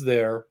clubs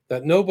there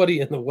that nobody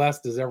in the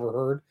West has ever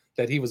heard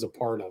that he was a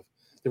part of.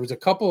 There was a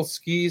couple of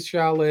ski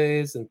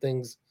chalets and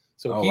things,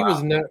 so Oh he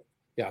wow.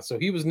 was so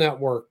he was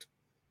networked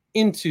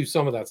into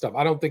some of that stuff.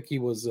 I don't think he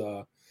was.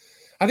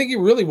 I think he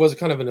really was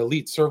kind of an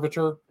elite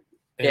servitor,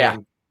 Yeah.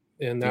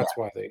 and that's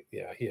why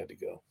he had to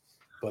go.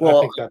 But I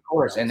Well, think that of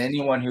course, and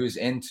anyone who's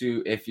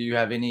into, if you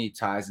have any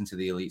ties into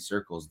the elite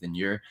circles, then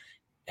you're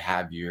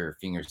have your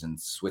fingers in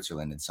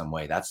Switzerland in some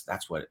way. That's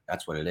what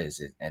it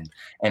is, and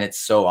it's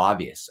so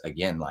obvious.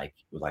 Again, like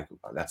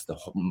that's the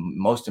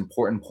most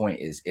important point.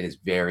 Is it is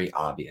very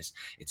obvious.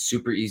 It's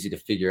super easy to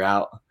figure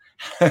out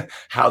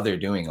how they're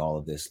doing all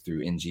of this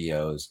through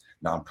NGOs,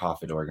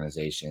 nonprofit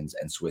organizations,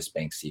 and Swiss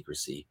bank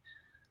secrecy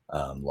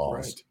laws.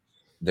 Right.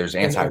 There's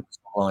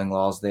anti-whistleblowing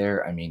laws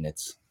there. I mean,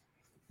 it's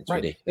right.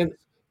 ridiculous. And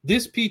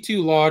this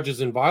P2 lodge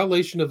is in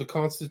violation of the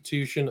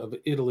Constitution of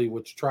Italy,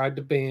 which tried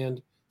to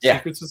ban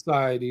secret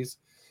societies.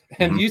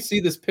 And you see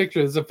this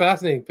picture. It's a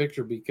fascinating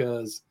picture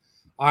because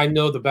I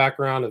know the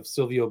background of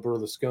Silvio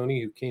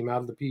Berlusconi, who came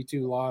out of the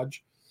P2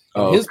 lodge.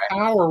 And his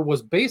power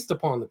was based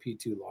upon the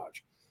P2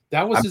 lodge.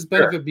 That was his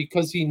benefit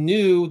because he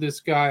knew this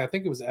guy. I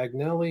think it was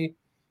Agnelli.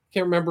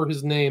 Can't remember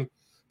his name.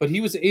 But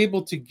he was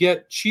able to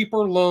get cheaper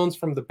loans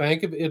from the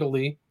Bank of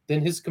Italy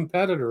than his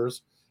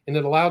competitors, and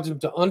it allowed him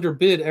to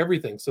underbid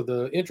everything. So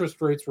the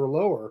interest rates were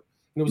lower.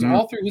 And it was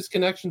all through his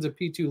connections at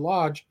P2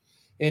 Lodge.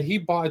 And he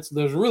bought,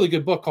 there's a really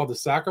good book called The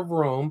Sack of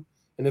Rome,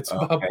 and it's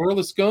about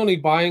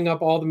Berlusconi buying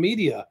up all the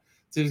media.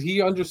 So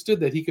he understood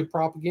that he could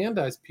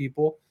propagandize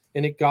people,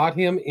 and it got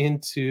him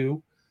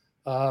into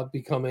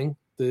becoming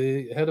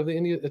the head of the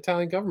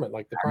Italian government,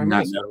 like the prime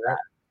minister. Right?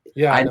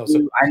 Yeah,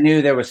 I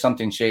knew there was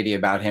something shady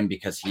about him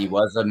because he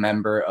was a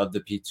member of the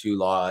P2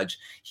 Lodge.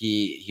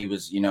 He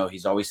was,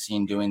 he's always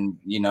seen doing,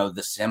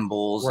 the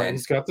symbols. Right, and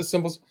he's got the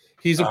symbols.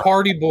 He's a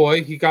party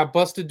boy. He got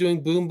busted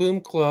doing boom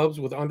boom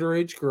clubs with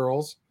underage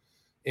girls.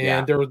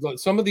 And there were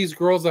some of these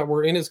girls that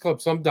were in his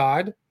club. Some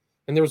died,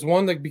 and there was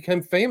one that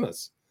became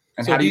famous.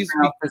 And how do you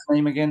pronounce his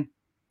name again?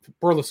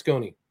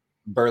 Berlusconi.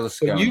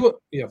 Berlusconi.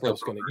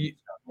 Berlusconi.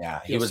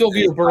 He was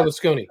Silvio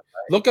Berlusconi. Right?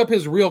 Look up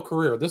his real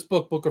career. This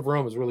Book of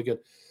Rome, is really good.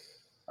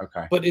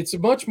 Okay. But it's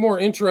much more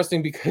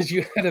interesting because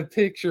you had a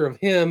picture of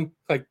him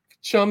like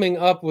chumming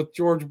up with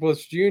George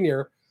Bush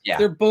Jr. Yeah.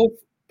 They're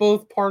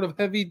both part of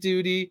heavy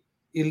duty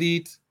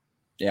elite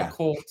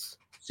occult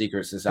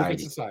secret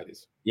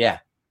societies. Yeah,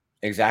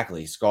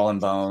 exactly. Skull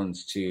and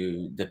Bones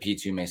to the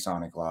P2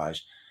 Masonic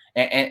Lodge.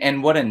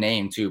 And what a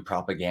name too,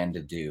 Propaganda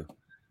Do.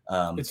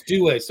 It's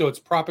Due, so it's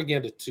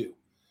Propaganda 2.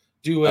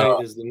 Due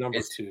is the number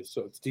 2,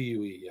 so it's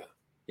DUE,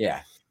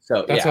 Yeah.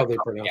 So that's how they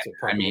pronounce it.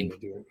 I mean,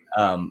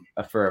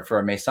 for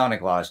a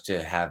Masonic lodge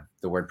to have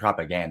the word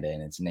propaganda in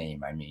its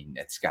name, I mean,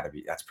 that's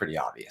pretty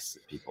obvious to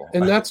people.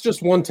 And that's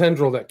just one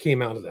tendril that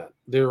came out of that.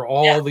 There are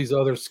all these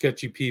other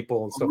sketchy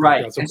people and stuff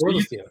like that. So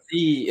you can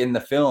see in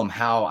the film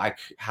how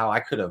I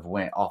could have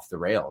went off the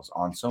rails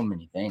on so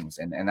many things,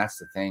 and that's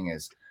the thing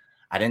is,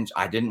 I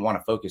didn't want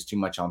to focus too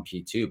much on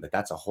P2, but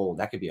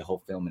that could be a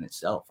whole film in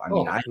itself. I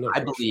mean, Oh, no I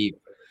question. believe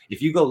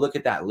if you go look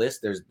at that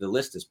list, the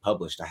list is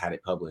published. I had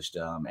it published,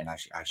 and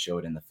I show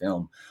it in the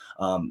film.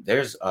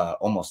 There's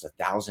almost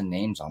 1,000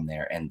 names on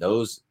there, and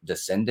those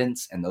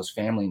descendants and those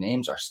family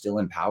names are still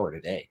in power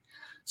today.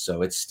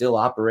 So it's still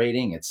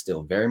operating. It's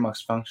still very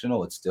much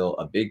functional. It's still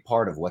a big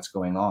part of what's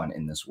going on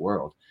in this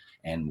world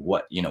and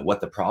what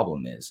the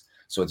problem is.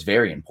 So it's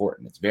very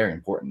important. It's very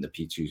important, the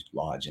P2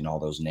 Lodge and all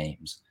those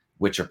names,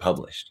 which are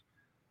published.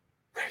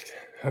 Right.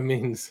 I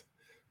mean,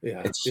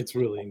 yeah, it's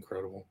really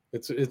incredible.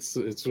 It's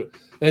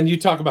and you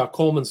talk about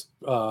Coleman's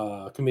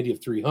Committee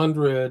of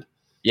 300.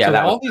 Yeah, so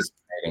that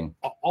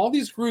all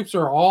these groups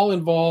are all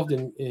involved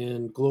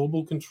in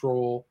global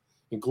control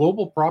and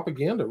global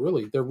propaganda.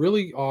 Really, they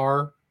really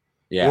are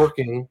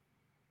working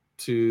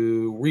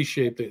to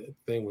reshape the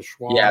thing with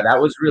Schwab. Yeah, that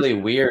was really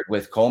weird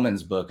with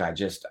Coleman's book.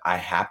 I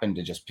happened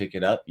to just pick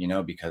it up,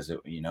 because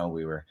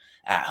we were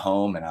at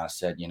home, and I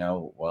said,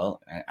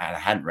 well, I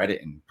hadn't read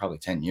it in probably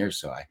 10 years.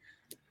 So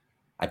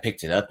I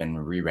picked it up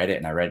and reread it,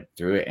 and I read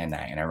through it, and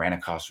I ran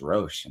across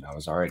Roche, and I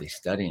was already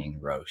studying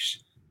Roche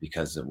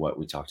because of what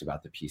we talked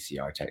about, the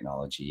PCR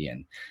technology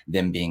and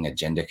them being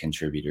agenda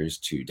contributors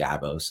to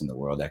Davos and the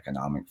World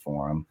Economic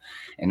Forum.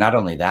 And not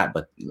only that,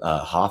 but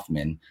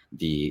Hoffman,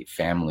 the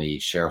family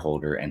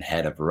shareholder and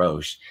head of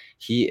Roche,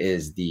 he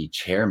is the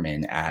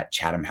chairman at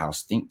Chatham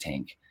House think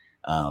tank,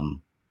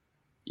 for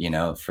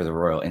the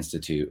Royal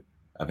Institute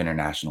of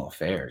International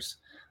Affairs.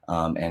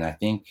 And I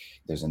think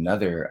there's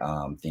another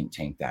think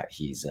tank that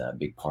he's a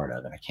big part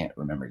of, and I can't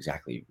remember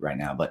exactly right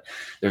now, but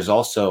there's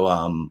also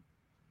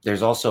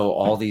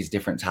all these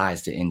different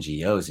ties to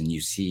NGOs, and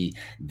you see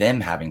them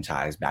having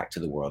ties back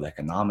to the World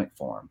Economic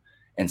Forum.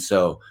 And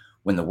so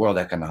when the World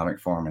Economic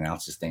Forum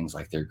announces things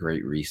like their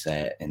Great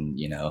Reset and,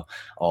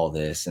 all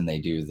this, and they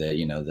do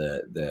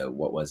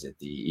what was it,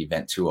 the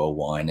Event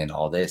 201 and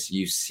all this,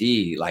 you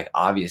see, like,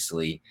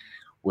 obviously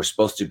we're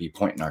supposed to be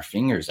pointing our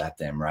fingers at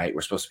them, right?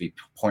 We're supposed to be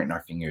pointing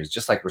our fingers,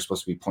 just like we're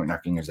supposed to be pointing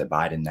our fingers at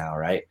Biden now,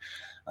 right?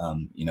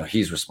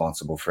 He's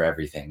responsible for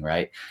everything,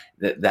 right?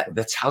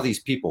 That's how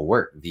these people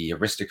work. The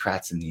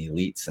aristocrats and the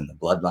elites and the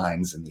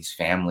bloodlines and these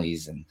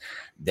families, and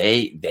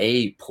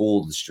they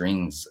pull the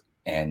strings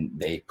and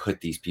they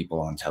put these people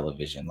on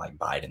television like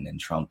Biden and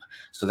Trump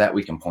so that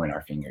we can point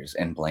our fingers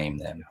and blame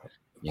them.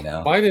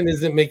 Biden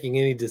isn't making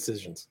any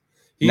decisions.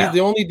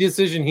 The only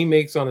decision he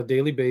makes on a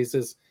daily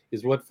basis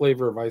is what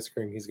flavor of ice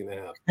cream he's going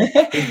to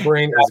have. His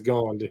brain is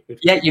gone, dude.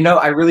 Yeah,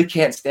 I really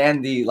can't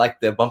stand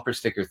the bumper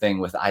sticker thing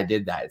with "I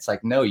did that." It's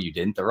like, no, you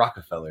didn't. The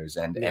Rockefellers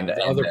and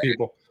other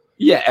people.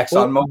 Yeah,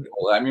 ExxonMobil.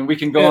 I mean, we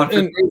can go on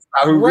for days.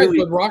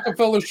 But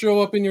Rockefeller show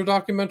up in your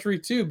documentary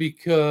too,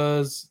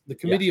 because the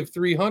Committee of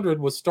 300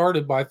 was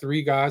started by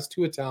 3 guys,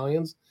 2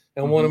 Italians,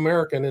 and 1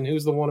 American. And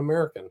who's the 1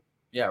 American?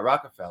 Yeah,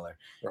 Rockefeller.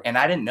 Right. And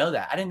I didn't know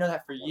that. I didn't know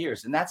that for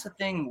years. And that's the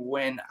thing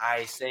when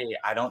I say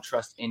I don't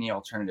trust any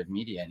alternative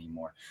media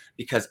anymore,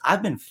 because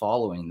I've been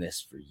following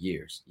this for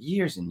years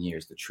and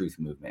years, the truth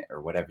movement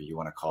or whatever you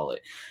want to call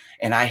it.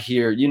 And I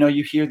hear,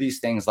 you hear these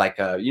things like,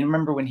 you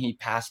remember when he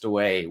passed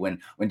away, when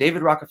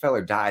David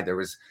Rockefeller died, there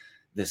was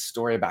this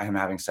story about him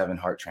having 7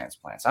 heart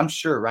transplants. I'm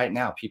sure right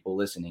now people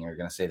listening are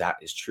going to say that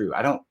is true.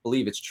 I don't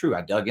believe it's true.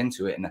 I dug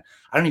into it, and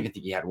I don't even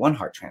think he had 1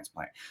 heart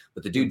transplant,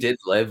 but the dude did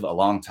live a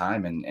long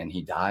time, and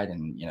he died,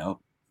 and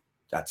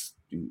it's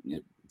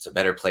a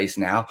better place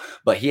now.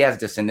 But he has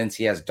descendants,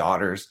 he has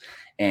daughters,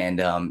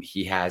 and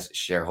he has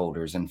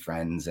shareholders and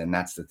friends, and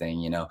that's the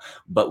thing,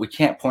 but we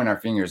can't point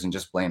our fingers and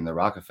just blame the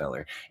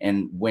Rockefeller.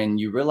 And when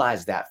you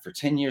realize that for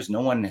 10 years,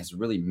 no one has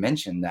really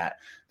mentioned that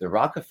the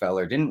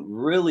Rockefeller didn't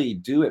really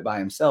do it by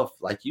himself.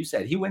 Like you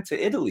said, he went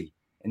to Italy,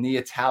 and the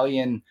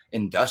Italian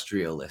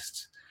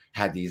industrialists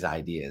had these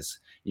ideas,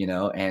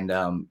 and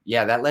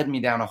that led me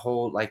down a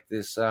whole, like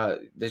this,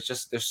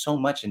 there's so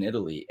much in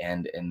Italy,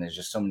 and there's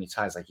just so many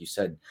ties, like you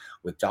said,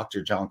 with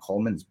Dr. John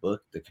Coleman's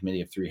book, The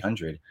Committee of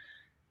 300,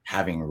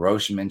 having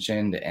Roche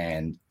mentioned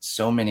and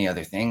so many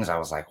other things. I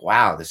was like,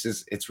 wow,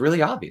 it's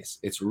really obvious.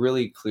 It's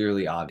really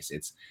clearly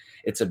obvious.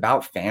 It's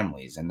about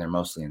families, and they're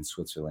mostly in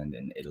Switzerland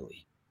and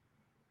Italy.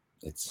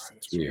 It's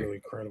weird. Really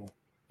incredible.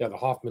 Yeah, the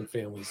Hoffman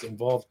family's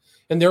involved,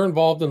 and they're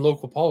involved in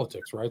local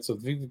politics, right? So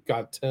we've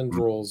got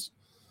tendrils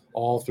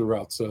all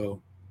throughout.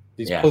 So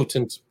these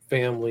potent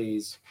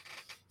families,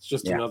 it's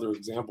just another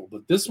example.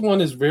 But this one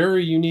is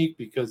very unique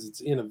because it's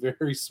in a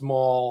very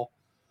small,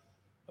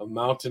 a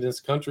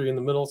mountainous country in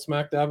the middle,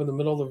 smack dab in the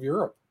middle of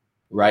Europe.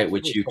 Right,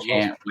 which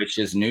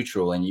is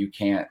neutral, and you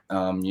can't,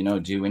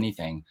 do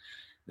anything.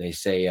 They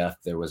say if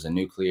there was a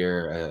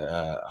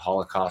nuclear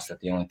holocaust, that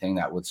the only thing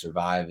that would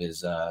survive is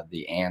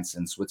the ants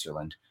in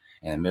Switzerland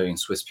and 1 million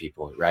Swiss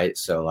people, right?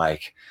 So,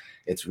 like,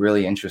 it's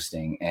really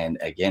interesting. And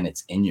again,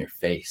 it's in your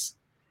face.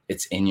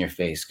 It's in your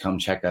face. Come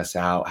check us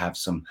out. Have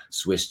some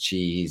Swiss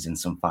cheese and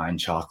some fine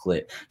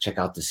chocolate. Check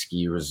out the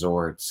ski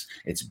resorts.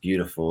 It's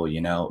beautiful,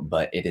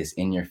 but it is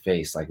in your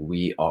face. Like,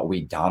 we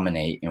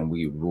dominate and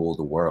we rule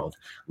the world,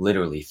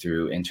 literally,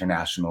 through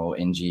international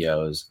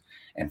NGOs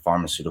and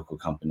pharmaceutical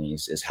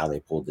companies is how they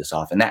pulled this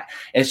off. And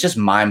it's just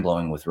mind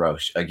blowing with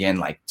Roche. Again,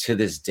 like to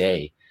this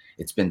day,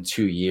 it's been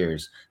 2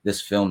 years.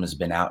 This film has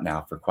been out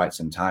now for quite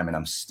some time, and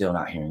I'm still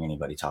not hearing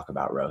anybody talk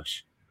about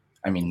Roche.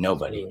 I mean,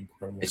 nobody.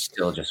 It's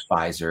still just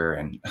Pfizer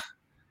and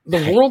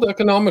the World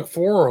Economic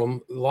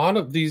Forum. A lot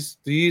of these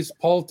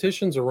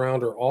politicians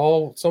around are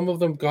all, some of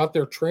them got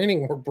their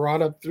training were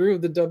brought up through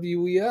the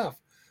WEF,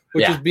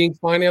 which is being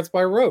financed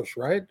by Roche,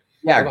 right?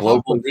 Yeah,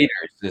 global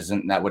leaders,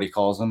 isn't that what he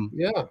calls them?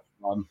 Yeah.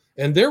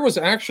 And there was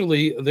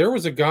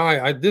a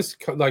guy, this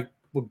like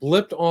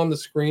blipped on the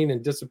screen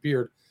and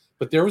disappeared,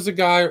 but there was a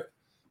guy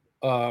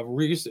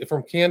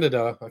from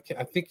Canada.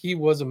 I think he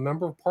was a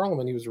member of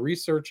parliament. He was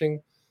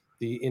researching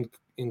the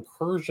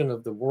incursion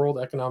of the World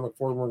Economic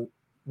Forum,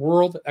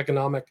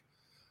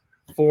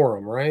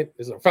 right?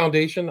 Is it a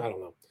foundation? I don't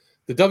know.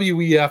 The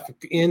WEF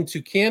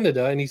into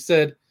Canada. And he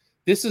said,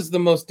 this is the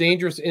most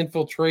dangerous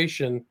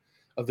infiltration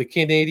of the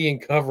Canadian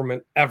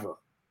government ever.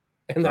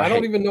 And I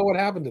don't even know what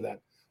happened to that.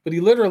 But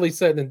he literally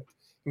said, and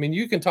I mean,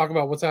 you can talk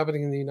about what's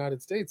happening in the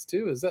United States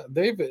too, is that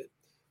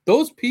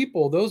those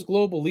people, those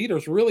global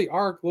leaders really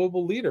are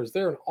global leaders.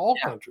 They're in all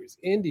countries,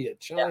 India,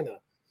 China,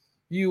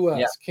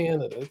 US,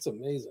 Canada. It's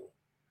amazing.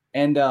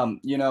 And,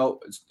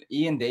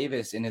 Ian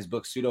Davis in his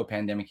book, Pseudo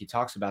Pandemic, he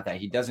talks about that.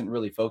 He doesn't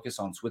really focus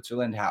on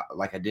Switzerland,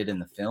 like I did in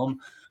the film,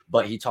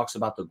 but he talks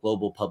about the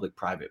global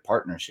public-private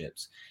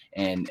partnerships.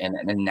 And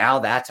now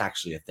that's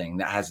actually a thing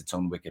that has its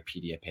own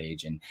Wikipedia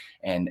page.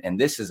 And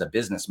this is a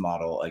business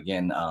model.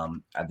 Again,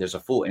 there's a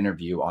full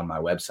interview on my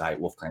website,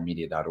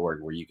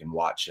 wolfclanmedia.org, where you can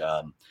watch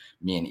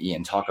me and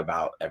Ian talk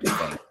about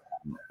everything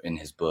in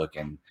his book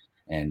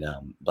and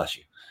bless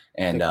you.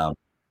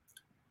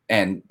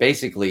 And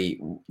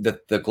basically,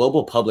 the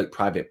global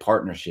public-private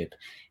partnership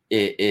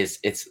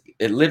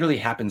it literally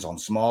happens on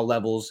small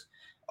levels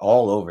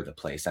all over the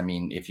place. I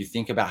mean, if you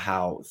think about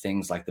how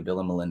things like the Bill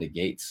and Melinda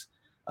Gates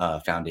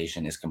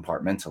Foundation is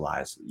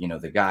compartmentalized,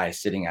 the guy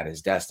sitting at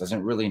his desk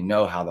doesn't really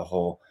know how the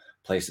whole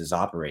place is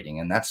operating.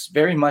 And that's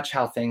very much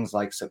how things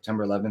like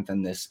September 11th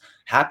and this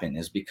happen,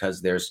 is because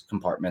there's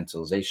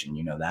compartmentalization.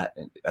 You know that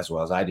as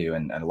well as I do.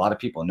 And a lot of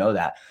people know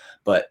that,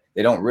 but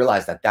they don't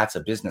realize that that's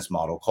a business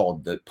model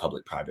called the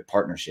public-private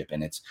partnership.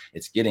 And it's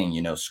getting,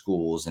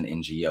 schools and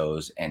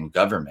NGOs and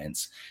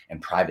governments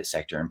and private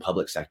sector and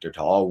public sector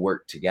to all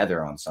work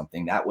together on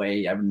something. That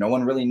way, no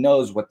one really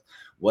knows what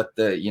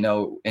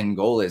the end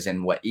goal is.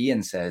 And what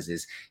Ian says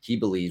is he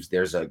believes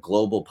there's a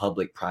global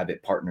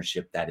public-private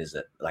partnership that is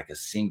like a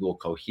single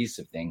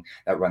cohesive thing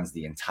that runs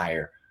the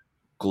entire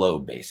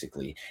globe,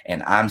 basically.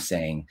 And I'm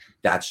saying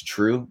that's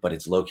true, but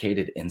it's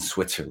located in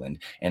Switzerland,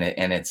 and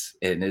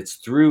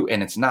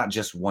it's not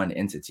just one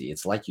entity.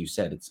 It's like you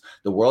said, it's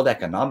the World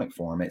Economic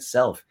Forum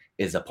itself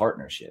is a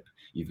partnership.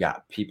 You've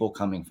got people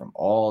coming from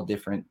all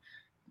different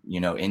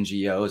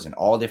NGOs and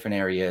all different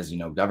areas,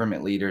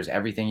 government leaders,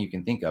 everything you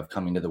can think of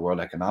coming to the World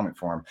Economic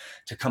Forum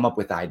to come up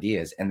with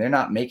ideas. And they're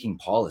not making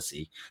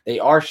policy. They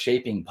are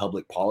shaping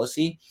public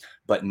policy,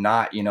 but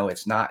not,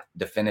 it's not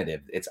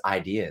definitive. It's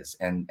ideas.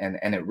 And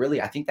it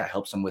really, I think that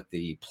helps them with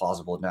the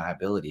plausible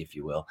deniability, if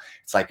you will.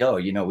 It's like, oh,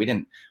 we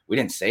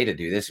didn't say to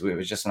do this. It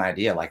was just an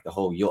idea, like the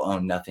whole you'll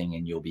own nothing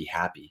and you'll be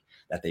happy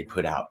that they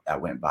put out that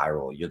went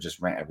viral. You'll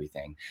just rent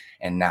everything.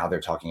 And now they're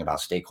talking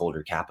about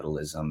stakeholder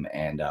capitalism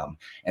and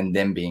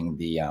them being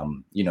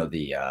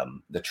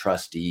the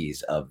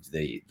trustees of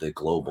the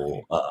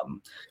global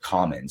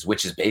commons,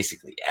 which is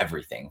basically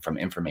everything from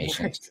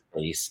information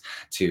space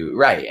to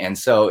right. And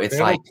so it's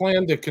they like have a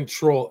plan to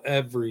control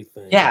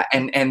everything. Yeah,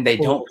 and they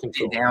don't put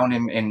it down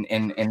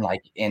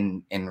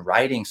in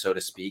writing, so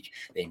to speak.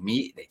 They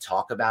meet, they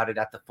talk about it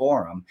at the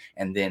forum,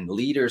 and then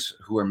leaders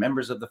who are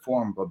members of the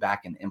forum go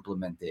back and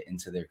implement it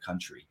into their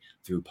country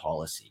through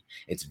policy.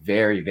 It's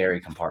very, very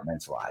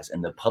compartmentalized,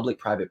 and the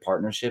public-private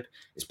partnership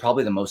is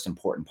probably the most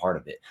important part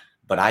of it.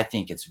 But I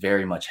think it's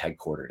very much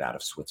headquartered out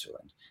of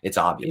Switzerland. It's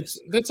obvious.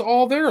 That's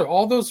all there.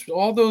 All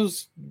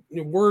those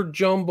word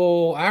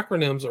jumble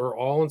acronyms are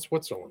all in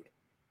Switzerland.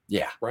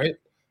 Yeah. Right?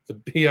 The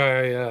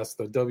BIS,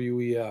 the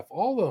WEF,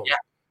 all of them. Yeah.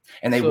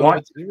 And they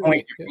want you to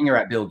point your finger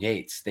at Bill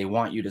Gates. They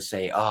want you to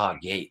say,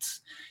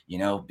 Gates,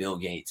 Bill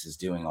Gates is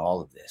doing all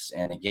of this.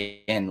 And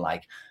again,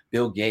 like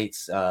Bill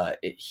Gates,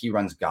 he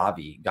runs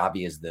Gavi.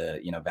 Gavi is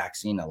the,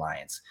 Vaccine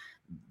Alliance.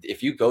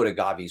 If you go to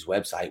Gavi's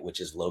website,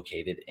 which is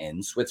located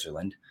in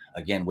Switzerland,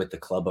 again, with the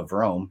Club of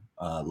Rome,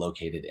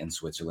 located in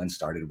Switzerland,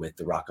 started with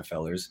the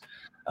Rockefellers,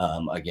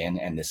 again,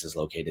 and this is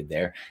located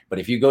there. But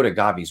if you go to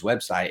Gavi's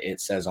website,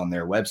 it says on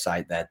their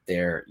website that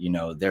their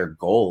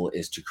goal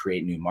is to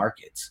create new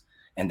markets.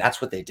 And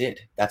that's what they did.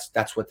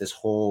 That's what this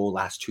whole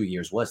last 2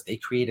 years was. They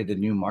created a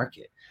new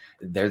market.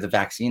 They're the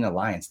Vaccine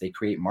Alliance. They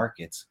create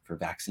markets for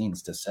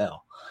vaccines to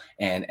sell.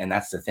 And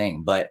that's the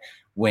thing. But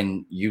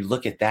when you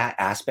look at that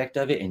aspect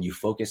of it and you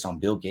focus on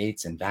Bill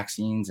Gates and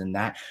vaccines and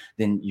that,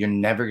 then you're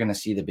never going to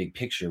see the big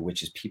picture,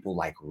 which is people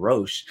like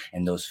Roche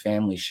and those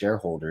family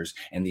shareholders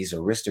and these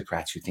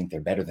aristocrats who think they're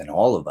better than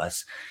all of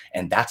us.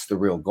 And that's the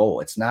real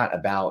goal. It's not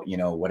about,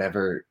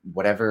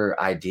 whatever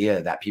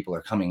idea that people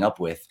are coming up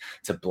with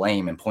to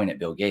blame and point at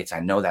Bill Gates.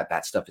 I know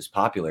that stuff is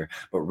popular,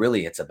 but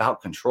really it's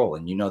about control.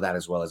 And you know that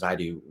as well as I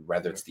do,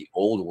 whether it's the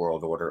old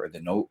world order or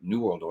the new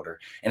world order.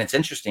 And it's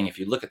interesting, if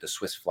you look at the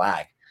Swiss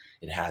flag,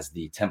 it has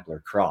the Templar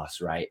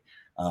cross, right?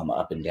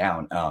 Up and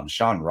down.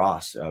 Sean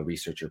Ross, a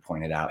researcher,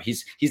 pointed out,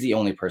 he's the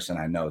only person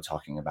I know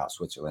talking about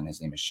Switzerland.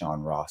 His name is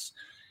Sean Ross.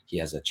 He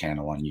has a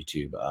channel on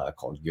YouTube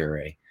called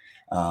Gure.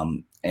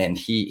 And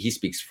he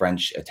speaks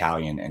French,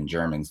 Italian, and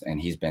German,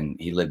 and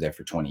he lived there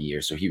for 20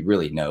 years. So he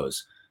really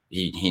knows,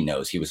 he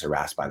knows. He was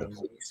harassed by the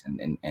police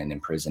and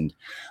imprisoned.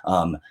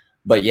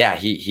 But yeah,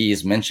 he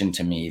has mentioned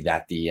to me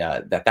that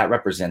that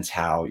represents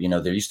how,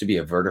 there used to be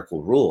a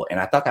vertical rule. And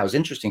I thought that was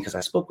interesting because I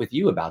spoke with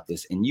you about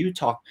this, and you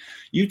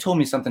told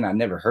me something I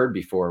never heard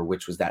before,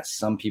 which was that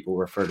some people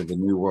refer to the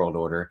New World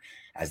Order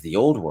as the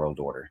Old World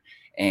Order.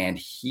 And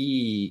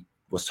he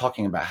was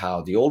talking about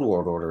how the Old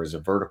World Order is a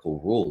vertical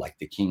rule, like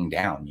the king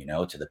down,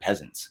 to the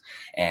peasants,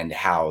 and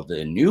how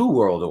the New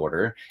World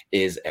Order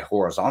is a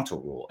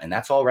horizontal rule. And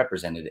that's all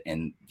represented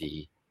in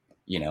the,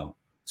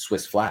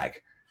 Swiss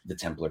flag, the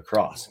Templar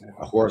cross,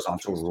 a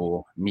horizontal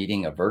rule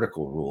meeting a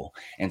vertical rule.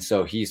 And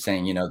so he's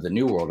saying, the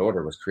New World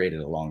Order was created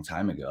a long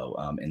time ago,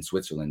 in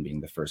Switzerland being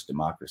the first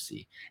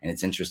democracy. And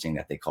it's interesting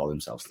that they call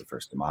themselves the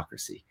first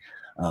democracy,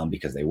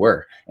 because they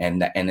were.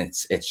 And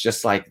it's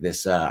just like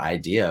this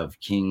idea of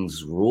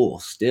king's rule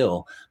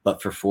still,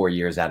 but for 4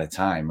 years at a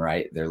time,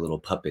 right? They're little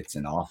puppets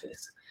in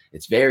office.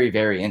 It's very,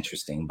 very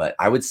interesting. But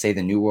I would say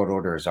the New World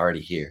Order is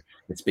already here.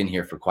 It's been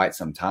here for quite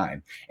some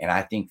time. And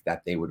I think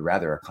that they would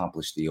rather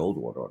accomplish the Old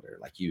World Order,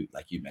 like you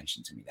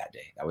mentioned to me that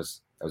day. That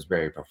was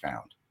very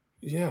profound.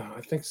 Yeah, I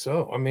think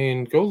so. I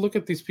mean, go look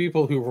at these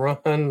people who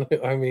run.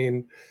 I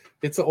mean,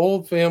 it's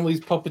old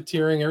families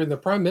puppeteering. Everything. The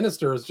prime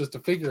minister is just a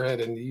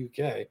figurehead in the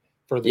UK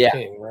for the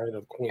king, right?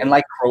 Of queen. And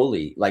like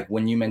Crowley, like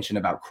when you mentioned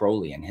about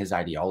Crowley and his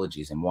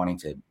ideologies and wanting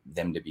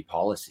them to be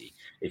policy,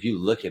 if you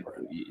look at,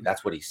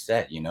 that's what he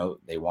said,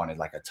 they wanted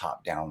like a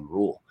top-down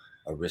rule,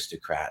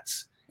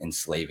 aristocrats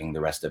enslaving the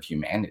rest of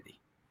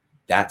humanity.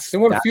 They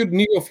want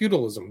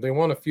neo-feudalism. They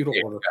want a feudal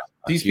order.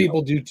 These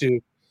people, due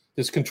to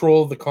this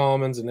control of the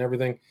commons and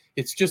everything,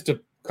 it's just a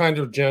kind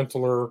of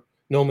gentler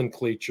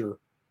nomenclature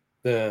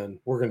than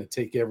we're going to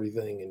take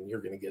everything and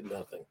you're going to get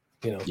nothing.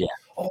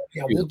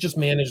 We'll just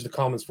manage the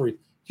commons for you.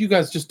 You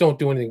guys just don't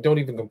do anything. Don't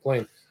even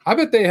complain. I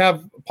bet they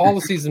have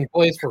policies in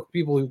place for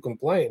people who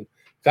complain.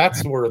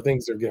 That's where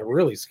things get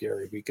really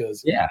scary,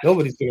 because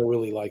nobody's going to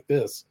really like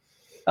this.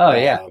 Oh,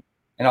 yeah.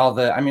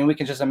 And we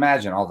can just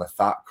imagine all the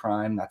thought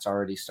crime that's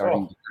already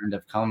starting to kind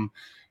of come.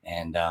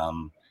 And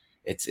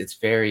it's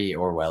very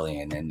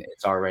Orwellian, and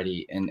it's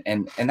already, and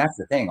that's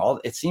the thing.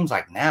 It seems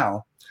like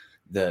now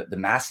the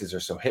masses are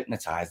so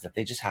hypnotized that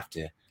they just have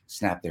to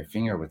snap their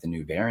finger with a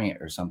new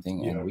variant or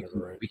something, and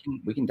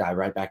we can dive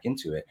right back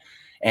into it.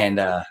 And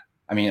I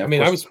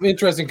was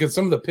interesting because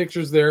some of the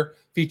pictures there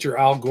feature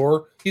Al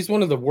Gore. He's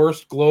one of the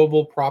worst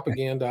global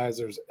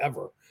propagandizers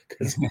ever,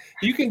 because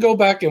you can go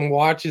back and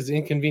watch his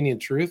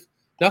Inconvenient Truth.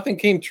 Nothing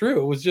came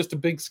true. It was just a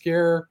big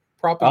scare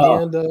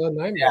propaganda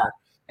nightmare. Yeah.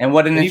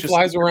 And he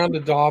flies around to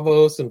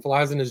Davos and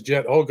flies in his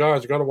jet. Oh,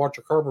 guys, you got to watch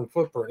your carbon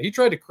footprint. He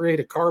tried to create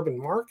a carbon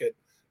market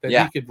that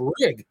he could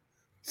rig.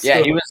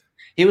 Yeah,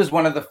 he was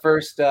one of the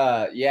first.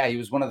 He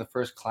was one of the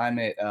first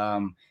climate,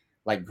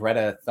 like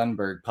Greta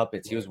Thunberg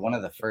puppets. He was one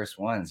of the first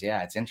ones.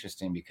 Yeah, it's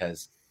interesting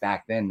because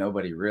back then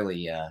nobody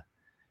really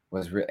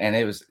was, and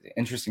it was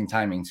interesting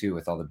timing too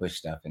with all the Bush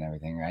stuff and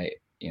everything, right?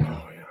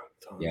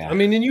 Yeah. I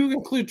mean, and you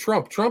include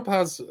Trump. Trump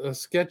has a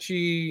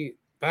sketchy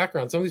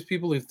background. Some of these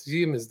people who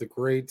see him as the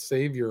great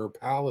savior or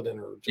paladin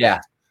are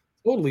just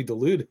totally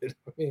deluded.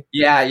 I mean,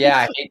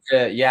 I hate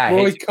to,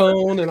 Roy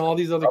Cohn and all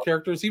these other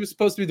characters. He was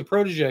supposed to be the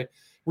protege.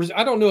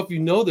 I don't know if you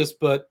know this,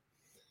 but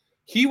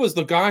he was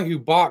the guy who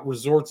bought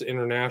Resorts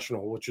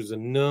International, which is a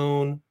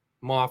known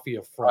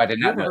mafia front. I did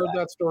not know heard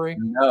that story.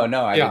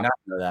 No, I did not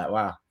know that.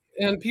 Wow.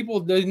 And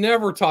they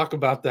never talk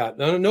about that.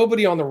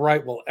 Nobody on the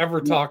right will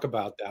ever talk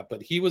about that.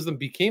 But he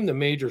became the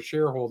major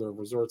shareholder of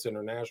Resorts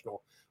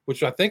International,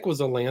 which I think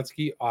was a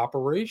Lansky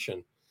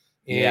operation.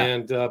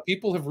 And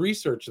people have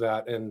researched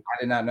that. And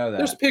I did not know that.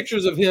 There's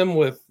pictures of him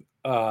with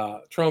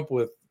Trump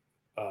with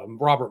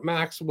Robert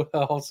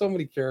Maxwell. So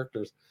many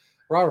characters.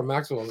 Robert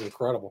Maxwell is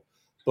incredible.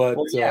 But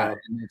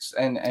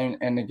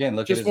and again,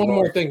 look. Just one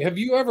more thing. Have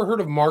you ever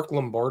heard of Mark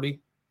Lombardi?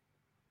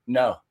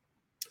 No.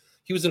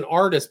 He was an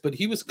artist, but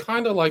he was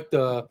kind of like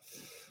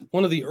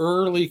one of the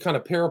early kind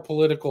of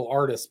parapolitical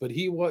artists. But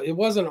it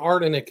wasn't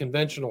art in a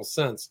conventional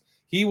sense.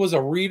 He was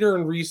a reader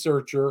and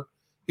researcher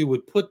who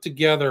would put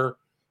together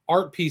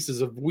art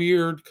pieces of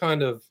weird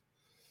kind of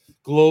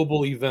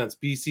global events,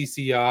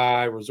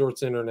 BCCI,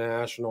 Resorts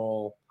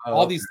International,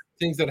 all these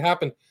things that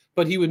happened.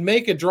 But he would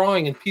make a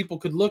drawing and people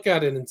could look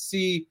at it and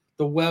see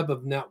the web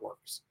of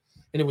networks.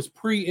 and it was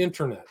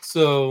pre-internet.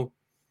 So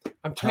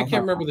I can't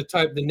remember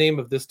the name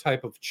of this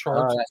type of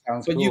chart, Oh, that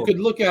sounds but you cool. could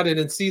look at it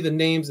and see the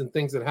names and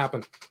things that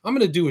happen. I'm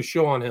going to do a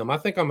show on him. I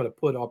think I'm going to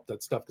put up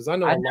that stuff because I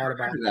know a lot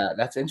about that.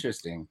 That's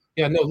interesting.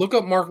 Yeah, no, look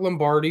up Mark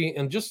Lombardi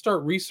and just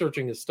start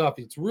researching his stuff.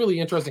 It's really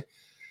interesting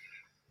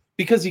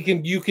because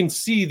you can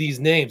see these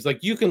names.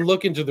 Like you can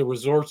look into the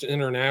Resorts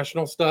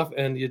International stuff,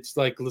 and it's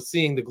like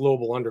seeing the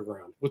global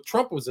underground, what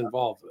Trump was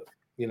involved with.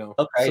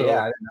 Okay, so,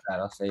 yeah, I didn't know that.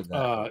 I'll save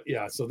that.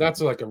 Yeah, so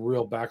that's like a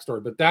real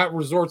backstory. But that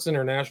Resorts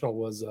International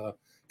was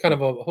kind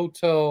of a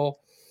hotel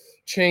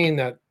chain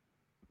that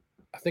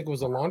I think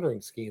was a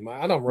laundering scheme.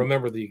 I don't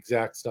remember the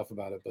exact stuff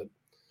about it, but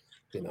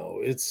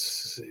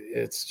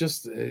it's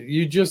just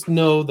you just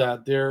know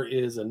that there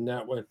is a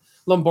network.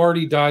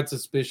 Lombardi died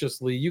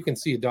suspiciously. You can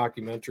see a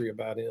documentary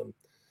about him.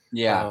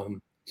 Yeah.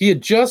 He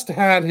had just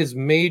had his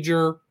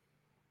major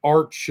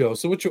art show,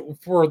 so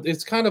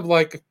it's kind of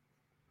like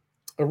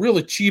a real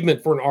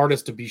achievement for an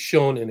artist to be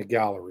shown in a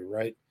gallery,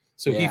 right?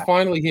 So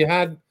he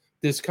had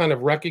this kind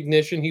of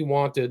recognition he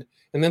wanted,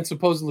 and then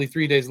supposedly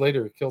 3 days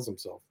later he kills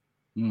himself.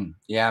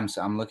 Yeah,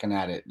 I'm looking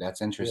at it.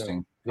 That's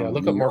interesting. Yeah,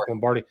 look up Mark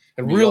Lombardi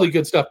and really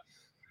good stuff.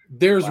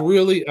 There's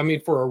really, I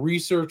mean, for a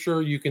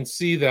researcher, you can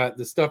see that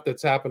the stuff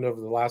that's happened over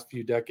the last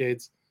few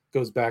decades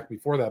goes back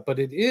before that. But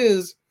it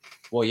is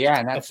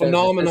and a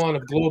phenomenon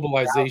of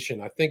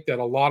globalization. I think that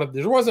a lot of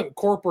there wasn't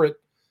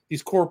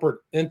these corporate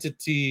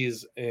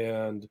entities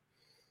and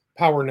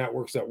power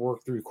networks that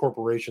work through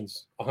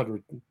corporations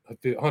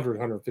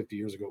 150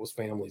 years ago. It was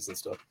families and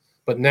stuff.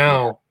 But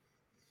now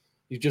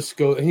you just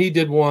go, and he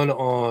did one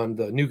on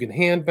the Nugan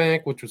Hand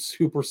Bank, which was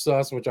super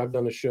sus, which I've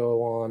done a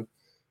show on.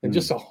 And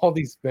just all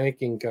these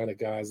banking kind of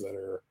guys that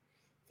are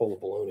full of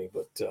baloney.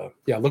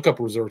 But look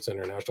up Resorts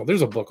International.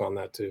 There's a book on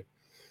that too.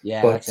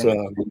 Yeah, but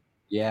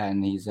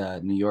and he's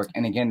New York.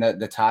 And again,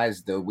 the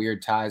ties, the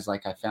weird ties,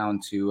 like I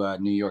found to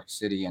New York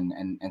City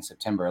and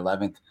September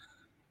 11th,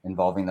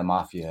 involving the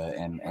mafia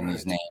and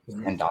these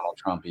names and Donald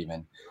Trump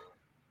even.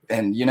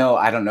 And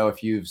I don't know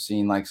if you've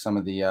seen like some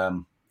of the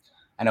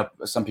I know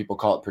some people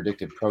call it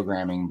predictive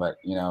programming, but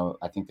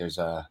I think there's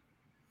a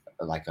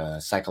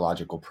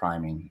psychological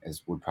priming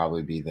would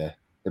probably be the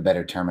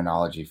better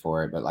terminology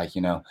for it. But like,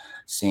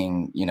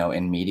 seeing,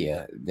 in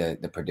media,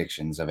 the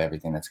predictions of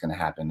everything that's going to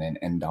happen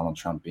and Donald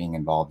Trump being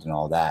involved in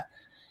all that.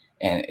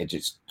 And it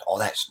just, all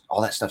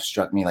that stuff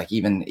struck me. Like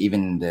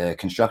even the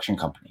construction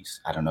companies,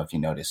 I don't know if you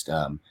noticed,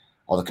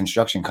 all the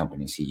construction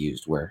companies he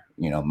used were,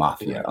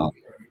 mafia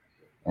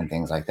and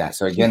things like that.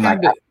 So again, like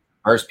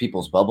burst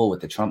people's bubble with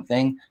the Trump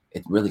thing.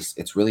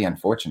 It's really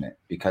unfortunate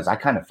because I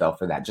kind of fell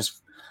for that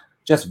just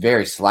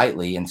very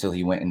slightly until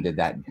he went and did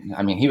that.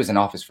 I mean, he was in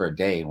office for a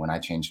day when I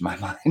changed my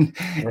mind.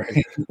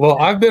 Right. Well,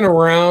 I've been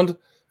around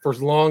for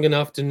long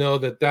enough to know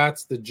that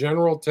that's the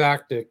general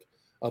tactic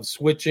of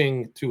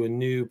switching to a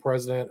new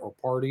president or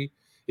party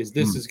is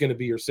is going to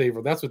be your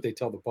savior. That's what they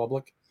tell the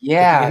public.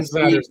 Yeah. The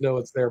insiders know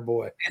it's their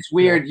boy. It's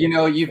weird.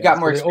 You've got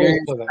more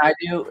experience than I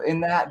do in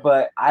that,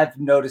 but I've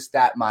noticed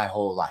that my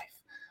whole life.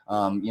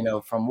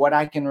 From what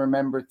I can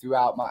remember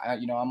throughout my,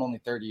 I'm only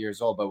 30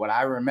 years old, but what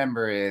I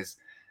remember is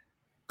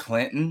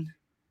Clinton.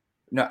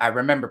 No, I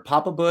remember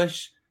Papa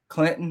Bush,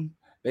 Clinton,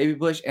 Baby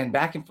Bush, and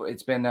back and forth.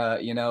 It's been a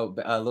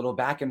little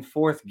back and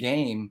forth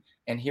game,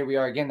 and here we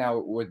are again now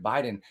with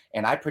Biden.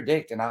 And I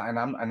predict, and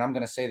I'm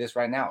going to say this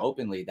right now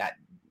openly, that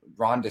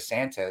Ron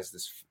DeSantis,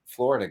 this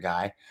Florida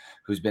guy,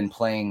 who's been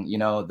playing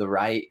the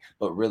right,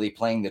 but really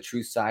playing the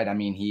truth side. I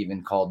mean, he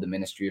even called the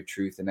Ministry of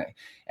Truth and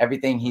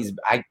everything.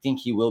 I think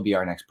he will be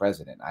our next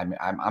president.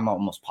 I'm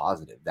almost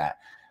positive that.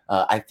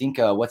 I think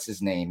what's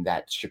his name?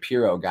 That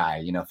Shapiro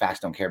guy, facts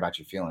don't care about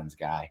your feelings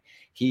guy.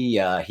 He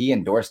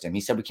endorsed him.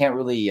 He said we can't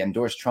really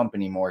endorse Trump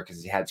anymore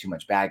because he had too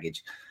much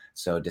baggage.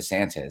 So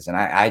DeSantis, and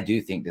I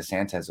do think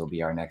DeSantis will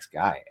be our next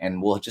guy,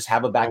 and we'll just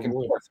have a back and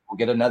forth. We'll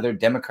get another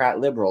Democrat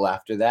liberal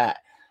after that.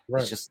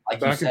 Right. It's just like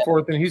back and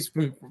forth, and he's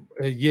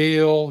a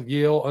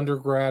Yale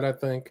undergrad, I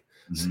think.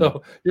 Mm-hmm.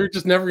 So you're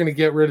just never going to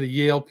get rid of the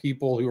Yale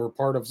people who are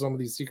part of some of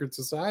these secret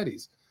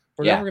societies.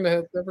 We're never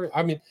going to.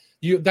 I mean,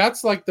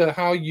 that's like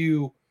how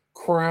you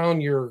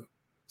crown your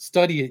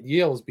study at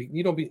Yale is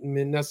you don't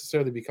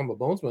necessarily become a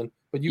bonesman,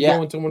 but you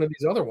go into one of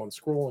these other ones.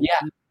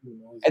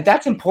 And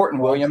that's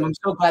important, William. I'm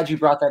so glad you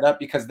brought that up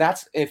because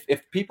that's if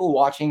people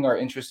watching are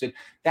interested,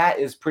 that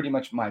is pretty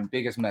much my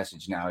biggest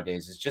message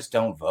nowadays is just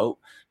don't vote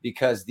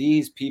because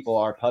these people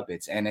are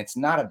puppets. And it's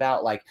not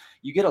about like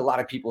you get a lot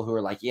of people who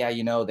are like,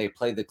 they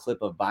play the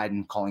clip of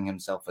Biden calling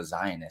himself a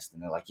Zionist.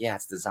 And they're like,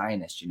 it's the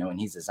Zionist, and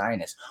he's a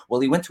Zionist.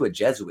 Well, he went to a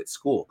Jesuit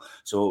school.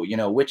 So,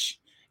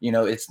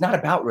 it's not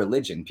about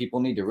religion. People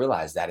need to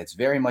realize that it's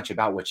very much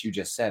about what you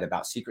just said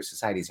about secret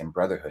societies and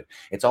brotherhood.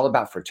 It's all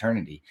about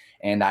fraternity.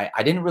 And I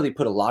didn't really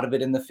put a lot of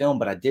it in the film,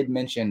 but I did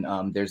mention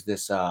there's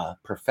this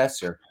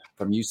professor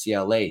from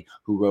UCLA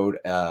who wrote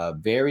a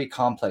very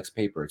complex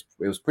paper.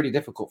 It was pretty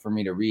difficult for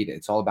me to read.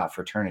 It's all about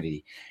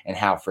fraternity and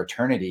how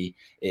fraternity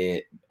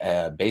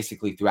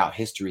basically throughout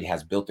history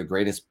has built the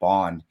greatest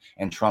bond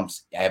and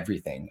trumps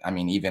everything. I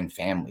mean, even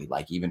family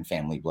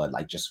blood,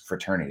 like just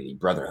fraternity,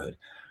 brotherhood.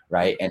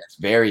 right? And it's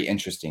very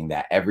interesting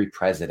that every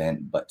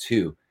president but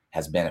two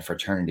has been a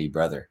fraternity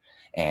brother.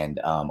 And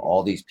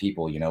all these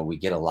people, you know, we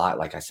get a lot,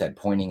 like I said,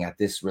 pointing at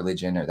this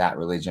religion or that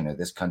religion or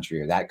this country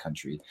or that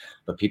country.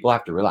 But people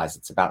have to realize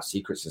it's about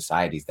secret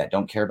societies that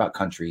don't care about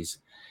countries,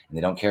 and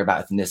they don't care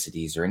about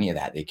ethnicities or any of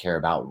that. They care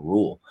about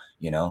rule,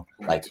 you know,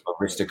 like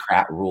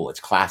aristocrat rule. It's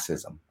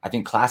classism. I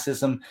think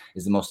classism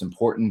is the most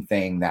important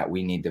thing that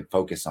we need to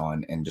focus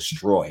on and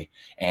destroy.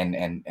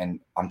 And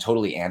I'm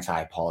totally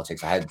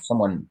anti-politics. I had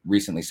someone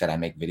recently said I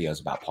make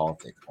videos about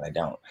politics, but I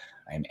don't.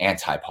 I'm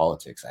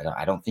anti-politics.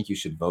 I don't think you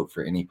should vote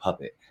for any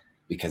puppet,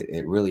 because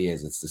it really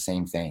is. It's the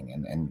same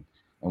thing. And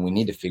we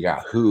need to figure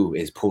out who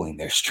is pulling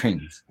their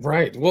strings.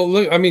 Right. Well,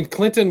 look, I mean,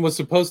 Clinton was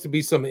supposed to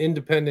be some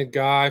independent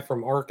guy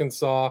from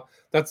Arkansas.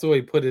 That's the way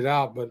he put it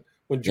out. But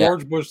when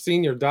George Bush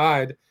Sr.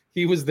 died,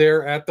 he was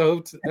there at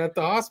the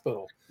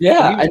hospital.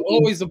 Yeah, and he was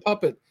always a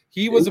puppet.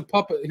 He was a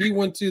puppet. He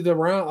went to the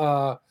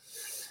round.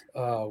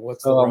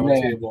 What's the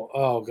round table?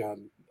 Oh God,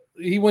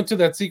 he went to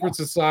that secret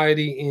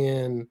society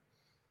in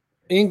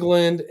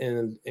England,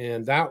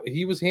 and that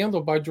he was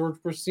handled by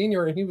George Bush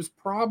Sr. and he was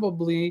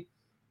probably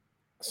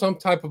some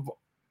type of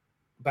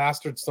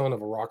bastard son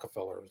of a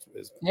Rockefeller.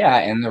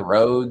 And the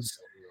Rhodes,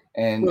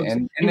 and he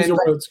was then, a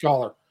Rhodes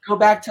Scholar. Go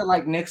back to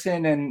like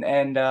Nixon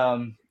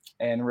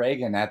and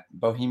Reagan at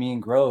Bohemian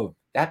Grove.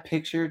 That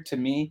picture, to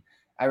me,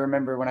 I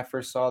remember when I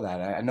first saw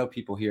that. I know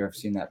people here have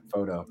seen that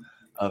photo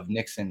of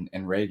Nixon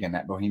and Reagan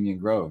at Bohemian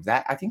Grove.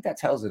 That, I think that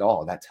tells it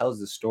all. That tells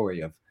the story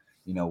of,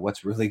 you know,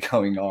 what's really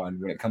going on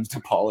when it comes to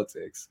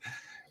politics.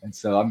 And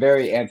so I'm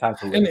very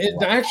anti-political.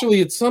 And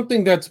actually, it's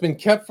something that's been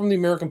kept from the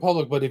American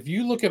public. But if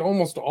you look at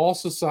almost all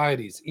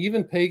societies,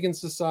 even pagan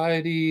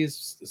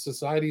societies,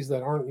 societies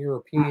that aren't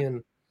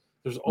European,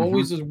 there's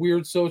always this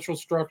weird social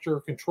structure,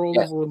 control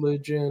of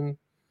religion,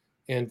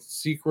 and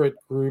secret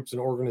groups and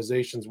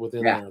organizations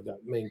within there that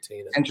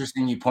maintain it.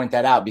 Interesting you point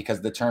that out, because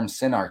the term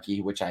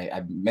synarchy, which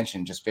I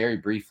mentioned just very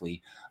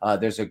briefly,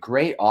 there's a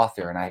great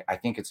author, and I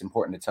think it's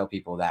important to tell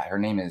people that her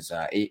name is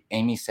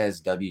Amy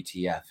Says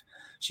WTF.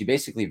 She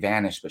basically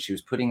vanished, but she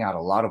was putting out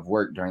a lot of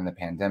work during the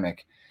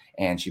pandemic,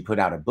 and she put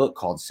out a book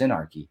called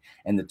Synarchy.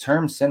 And the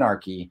term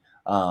synarchy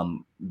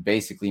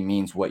basically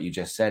means what you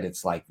just said.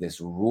 It's like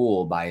this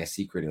rule by a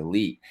secret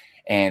elite.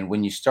 And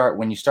when you start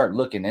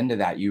looking into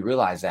that, you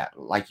realize that,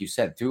 like you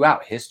said,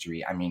 throughout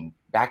history, I mean,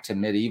 back to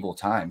medieval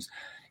times,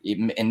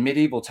 in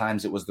medieval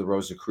times, it was the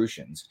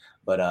Rosicrucians,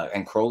 but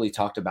and Crowley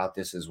talked about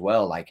this as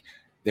well. Like,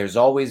 there's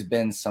always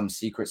been some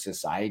secret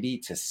society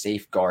to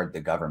safeguard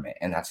the government.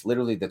 And that's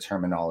literally the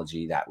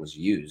terminology that was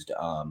used.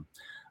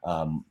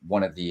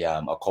 One of the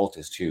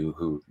occultists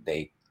who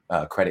they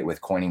credit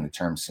with coining the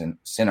term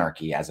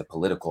synarchy as a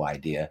political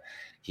idea,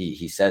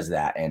 he says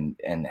that,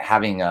 and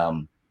having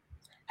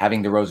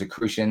the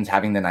Rosicrucians,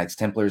 having the Knights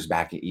Templars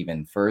back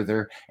even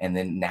further, and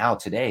then now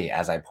today,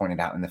 as I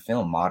pointed out in the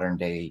film, modern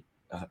day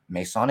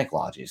Masonic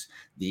lodges,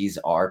 these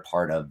are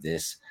part of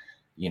this,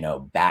 you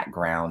know,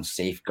 background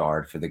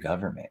safeguard for the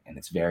government. And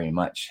it's very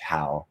much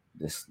how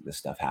this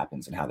stuff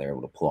happens and how they're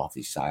able to pull off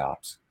these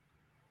psyops,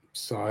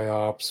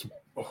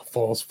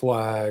 false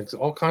flags,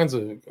 all kinds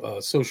of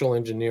social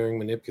engineering,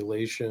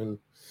 manipulation,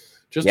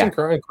 just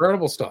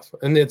incredible stuff.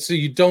 And so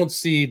you don't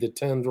see the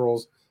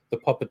tendrils, the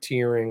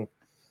puppeteering.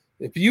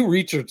 If you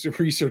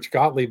research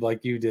Gottlieb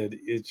like you did,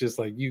 it's just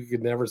like you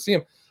could never see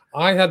him.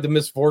 I had the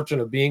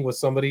misfortune of being with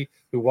somebody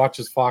who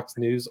watches Fox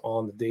News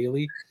on the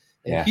daily,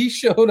 and he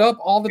showed up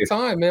all the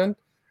time, man.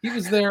 He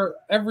was there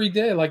every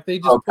day. Like, they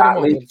just put him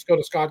on. Let's go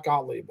to Scott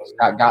Gottlieb.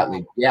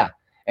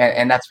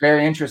 And that's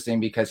very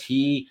interesting, because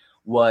he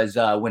was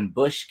when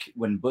Bush,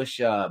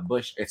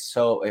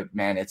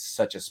 it's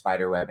such a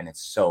spider web, and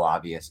it's so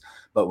obvious.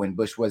 But when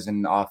Bush was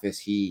in office,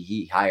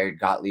 he hired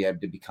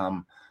Gottlieb to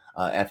become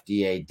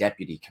FDA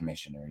deputy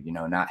commissioner, you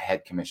know, not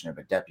head commissioner,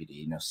 but deputy,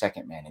 you know,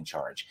 second man in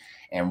charge.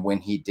 And when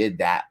he did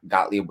that,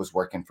 Gottlieb was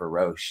working for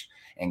Roche,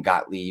 and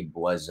Gottlieb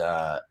was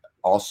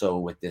also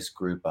with this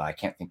group. I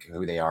can't think of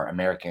who they are,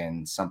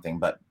 American something,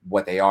 but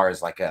what they are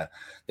is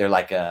they're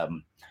like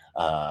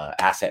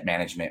asset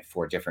management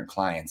for different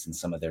clients, and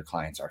some of their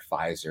clients are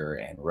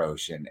Pfizer and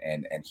Roche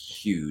and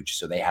huge.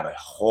 So they have a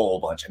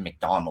whole bunch of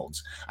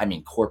McDonald's, I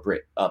mean,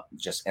 corporate up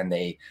just, and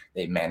they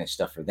manage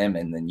stuff for them.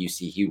 And then you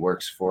see he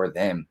works for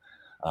them.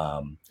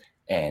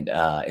 And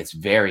it's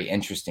very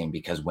interesting,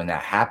 because when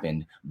that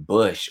happened,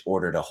 Bush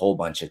ordered a whole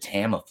bunch of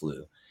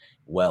Tamiflu.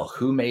 Well,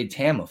 who made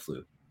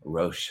Tamiflu?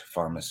 Roche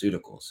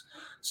Pharmaceuticals.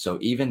 So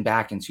even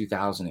back in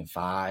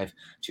 2005,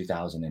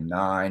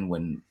 2009,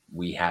 when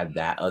we had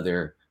that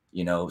other,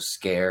 you know,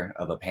 scare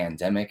of a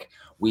pandemic,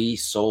 we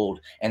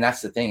sold. And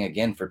that's the thing,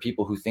 again, for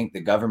people who think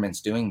the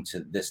government's doing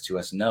this to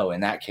us. No,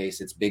 in that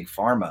case, it's Big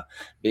Pharma.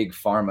 Big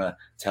Pharma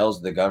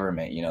tells the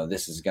government, you know,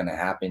 this is going to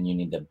happen. You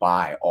need to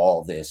buy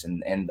all this.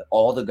 And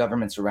all the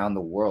governments around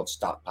the world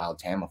stockpile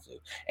Tamiflu.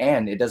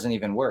 And it doesn't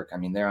even work. I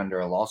mean, they're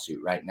under a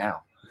lawsuit right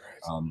now.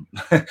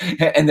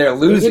 And they're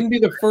losing. It wouldn't be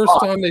the first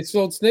time they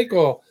sold snake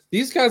oil.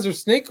 These guys are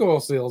snake oil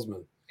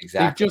salesmen.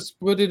 Exactly. They just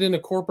put it in a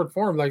corporate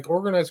form, like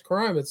organized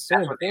crime. It's so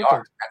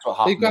important. That's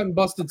what they've gotten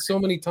busted so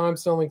many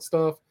times selling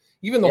stuff.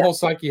 even the whole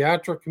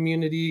psychiatric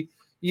community,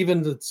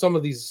 even some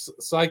of these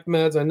psych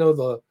meds. I know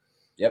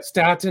the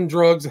statin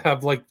drugs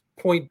have like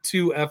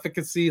 0.2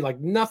 efficacy, like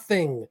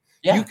nothing.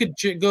 You could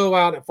go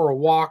out for a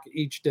walk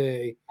each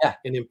day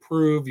and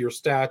improve your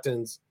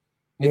statins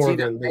more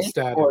than the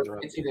statin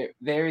drugs.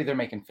 They're either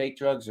making fake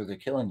drugs or they're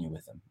killing you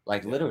with them.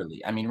 Like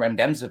literally. I mean,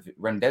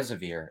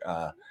 remdesivir,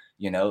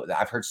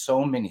 I've heard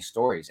so many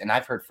stories, and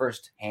I've heard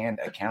firsthand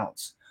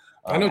accounts.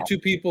 I know 2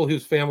 people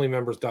whose family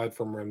members died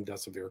from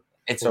remdesivir.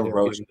 It's a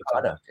Roche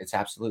product. It's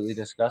absolutely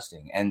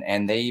disgusting.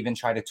 And they even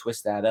try to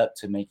twist that up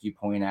to make you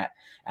point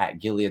at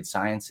Gilead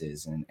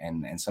Sciences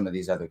and some of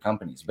these other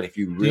companies. But if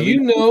you really... Do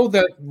you know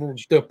that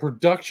the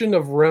production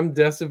of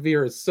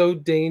remdesivir is so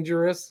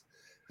dangerous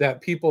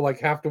that people like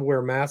have to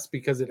wear masks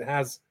because it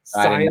has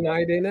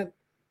cyanide in it?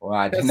 Well,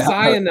 I didn't know.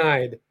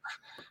 Cyanide.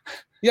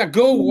 Yeah,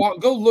 go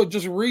look,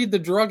 just read the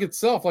drug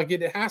itself. Like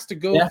it has to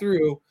go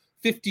through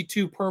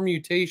 52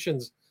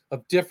 permutations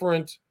of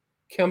different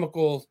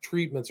chemical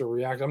treatments or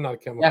reactions. I'm not a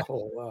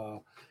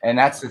chemical. And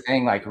that's the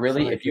thing. Like,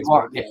 really, if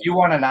you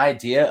want an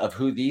idea of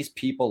who these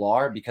people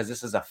are, because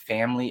this is a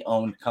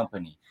family-owned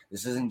company.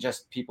 This isn't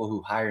just people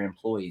who hire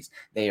employees.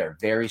 They are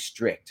very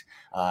strict.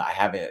 I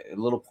have a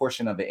little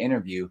portion of an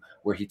interview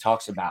where he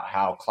talks about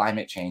how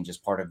climate change is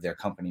part of their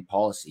company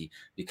policy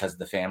because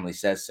the family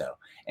says so.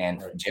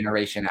 And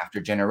generation after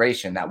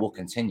generation, that will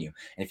continue.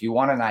 And if you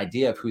want an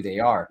idea of who they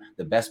are,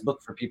 the best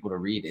book for people to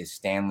read is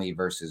Stanley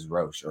versus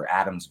Roche, or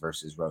Adams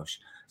versus Roche.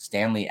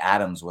 Stanley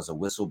Adams was a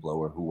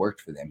whistleblower who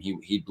worked for them.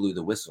 He blew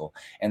the whistle.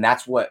 And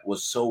that's what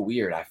was so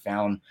weird. I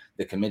found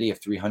the Committee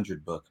of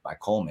 300 book by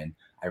Coleman.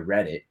 I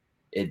read it.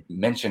 It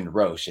mentioned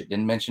Roche. It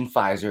didn't mention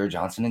Pfizer,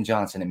 Johnson &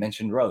 Johnson. It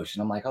mentioned Roche.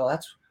 And I'm like, oh,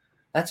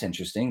 that's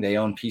interesting. They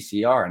own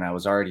PCR, and I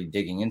was already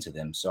digging into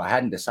them. So I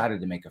hadn't decided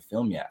to make a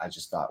film yet. I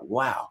just thought,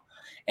 wow.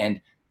 And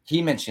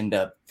he mentioned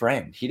a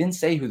friend. He didn't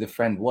say who the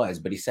friend was,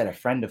 but he said a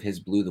friend of his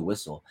blew the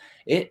whistle.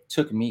 It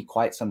took me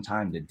quite some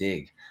time to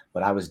dig,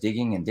 but I was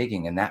digging,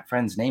 and that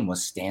friend's name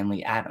was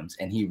Stanley Adams,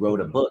 and he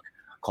wrote a book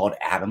called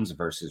Adams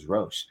versus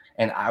Roche.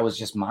 And I was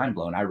just mind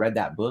blown. I read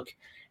that book,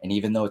 and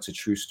even though it's a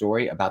true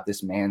story about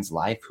this man's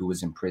life who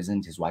was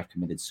imprisoned, his wife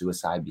committed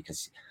suicide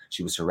because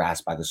she was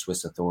harassed by the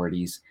Swiss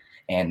authorities.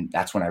 And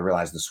that's when I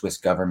realized the Swiss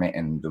government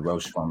and the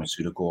Roche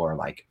pharmaceutical are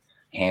like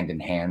hand in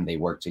hand. They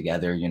work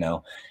together,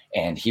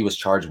 and he was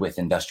charged with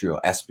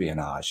industrial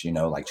espionage,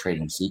 like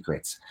trading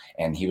secrets.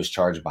 And he was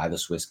charged by the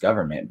Swiss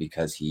government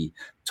because he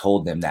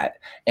told them that.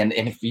 And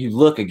if you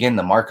look again,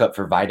 the markup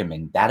for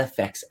vitamin, that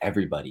affects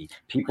everybody.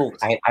 People,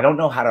 I don't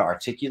know how to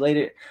articulate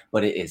it,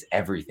 but it is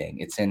everything.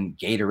 It's in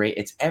Gatorade.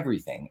 It's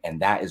everything. And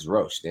that is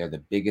Roche. They're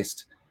the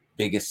biggest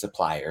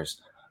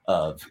suppliers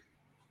of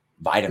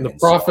vitamins. And the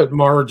profit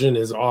margin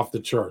is off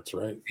the charts,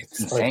 right?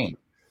 It's insane.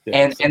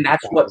 And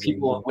that's what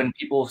when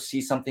people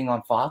see something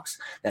on Fox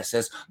that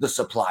says the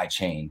supply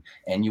chain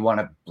and you want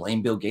to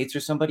blame Bill Gates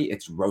or somebody,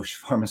 it's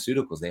Roche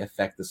Pharmaceuticals. They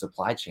affect the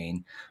supply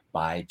chain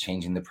by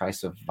changing the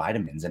price of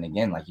vitamins. And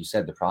again, like you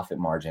said, the profit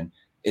margin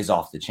is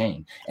off the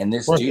chain. And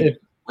this the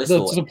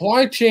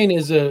supply chain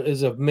is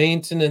a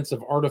maintenance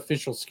of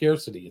artificial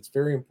scarcity. It's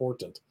very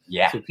important.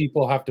 Yeah. So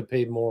people have to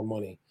pay more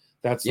money.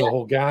 That's the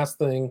whole gas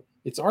thing.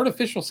 It's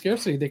artificial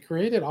scarcity. They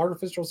created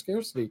artificial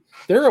scarcity.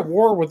 They're at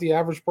war with the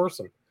average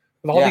person.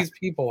 And all these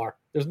people are.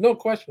 There's no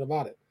question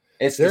about it.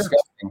 It's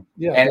disgusting.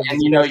 Yeah. And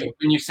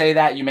when you say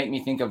that, you make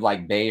me think of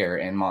like Bayer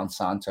and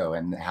Monsanto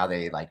and how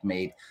they like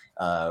made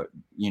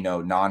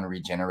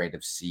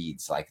non-regenerative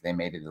seeds. Like they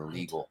made it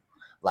illegal.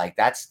 Like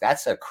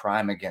that's a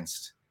crime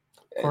against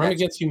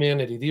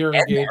humanity. They are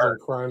engaged in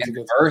crimes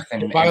against Earth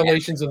and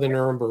violations of the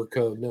Nuremberg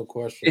Code, no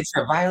question. It's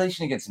a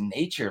violation against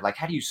nature. Like,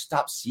 how do you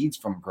stop seeds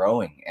from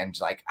growing? And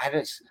like,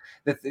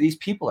 these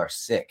people are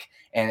sick,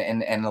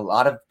 and a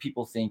lot of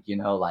people think,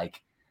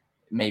 like,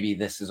 maybe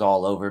this is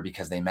all over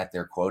because they met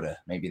their quota.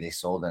 Maybe they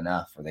sold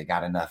enough or they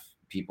got enough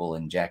people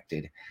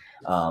injected.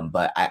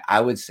 But I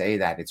would say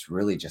that it's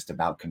really just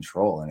about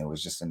control. And it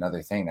was just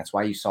another thing. That's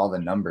why you saw the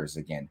numbers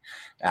again.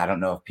 I don't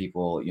know if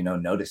people,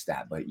 noticed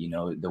that, but,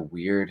 the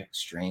weird,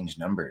 strange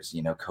numbers,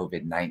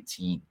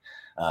 COVID-19,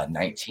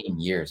 19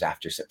 years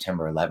after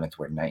September 11th,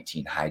 we're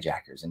 19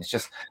 hijackers. And it's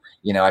just,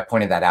 I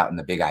pointed that out in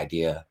the Big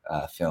Idea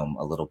film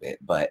a little bit,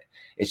 but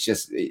it's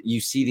just, you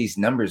see these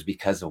numbers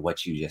because of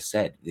what you just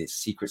said, the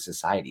secret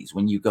societies.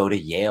 When you go to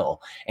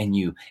Yale and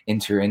you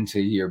enter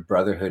into your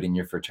brotherhood and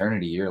your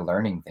fraternity, you're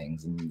learning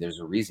things, and there's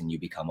a reason you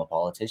become a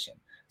politician.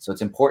 So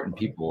it's important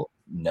people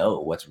know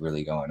what's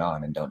really going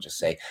on and don't just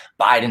say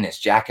Biden is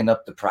jacking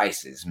up the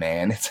prices,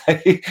 man. It's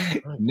like,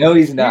 no,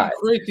 he's not.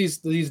 Create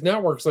these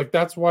networks. Like,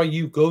 that's why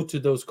you go to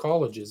those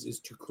colleges, is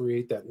to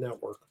create that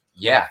network.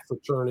 Yeah.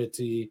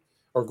 Fraternity,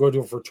 or go to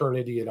a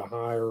fraternity at a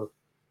higher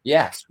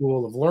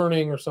school of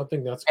learning or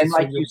something. That's, and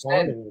like you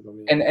said,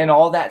 and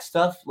all that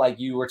stuff, like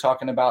you were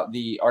talking about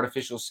the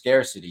artificial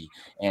scarcity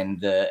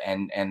and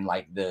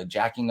like the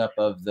jacking up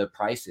of the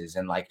prices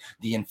and like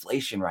the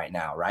inflation right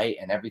now, right?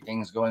 And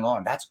everything's going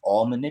on. That's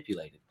all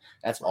manipulated.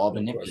 That's all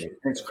manipulated.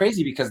 And it's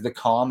crazy because the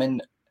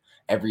common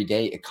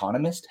everyday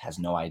economist has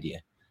no idea.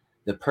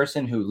 The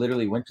person who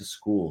literally went to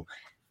school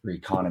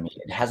economy.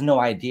 It has no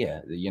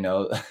idea,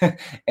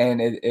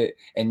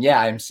 and yeah,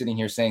 I'm sitting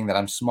here saying that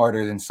I'm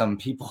smarter than some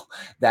people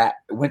that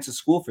went to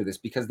school for this,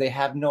 because they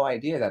have no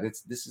idea that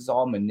this is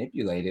all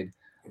manipulated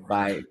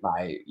by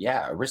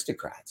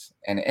aristocrats,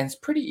 and it's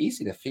pretty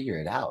easy to figure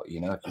it out,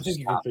 if I you think just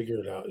you can figure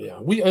it out. Yeah,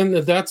 and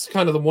that's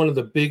kind of one of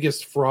the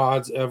biggest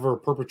frauds ever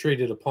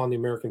perpetrated upon the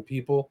American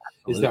people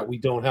is that we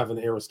don't have an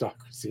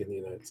aristocracy in the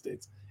United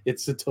States.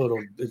 It's total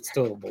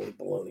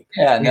baloney.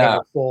 Yeah, We have no.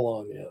 a full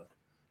on,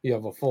 you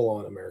have a full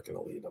on American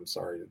elite. I'm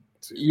sorry to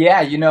Yeah,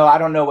 I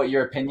don't know what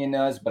your opinion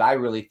is, but I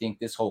really think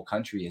this whole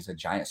country is a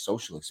giant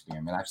social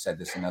experiment. I've said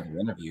this in other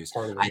interviews.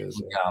 part of I it is.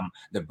 think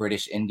the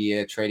British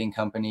India Trading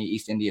Company,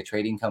 East India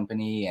Trading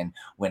Company, and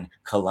when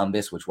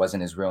Columbus, which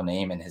wasn't his real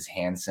name and his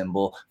hand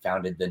symbol,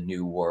 founded the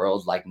New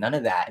World, like none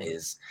of that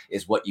is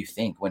what you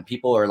think. When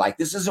people are like,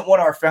 this isn't what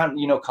our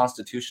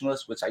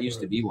constitutionalists, which I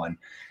used to be one,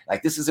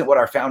 like this isn't what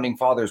our founding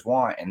fathers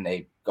want, and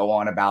they go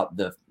on about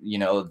the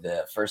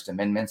First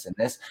Amendments and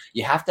this,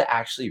 you have to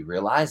actually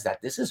realize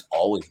that this has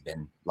always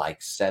been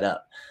like set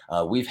up.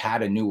 We've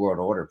had a New World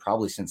Order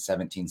probably since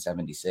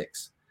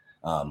 1776.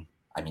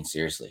 I mean,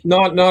 seriously.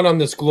 Not on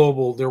this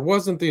global. There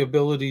wasn't the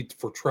ability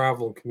for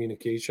travel and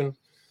communication.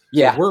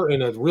 Yeah, so we're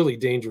in a really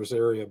dangerous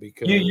area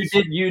because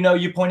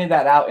you pointed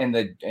that out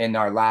in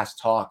our last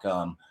talk.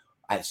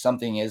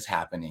 Something is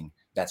happening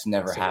that's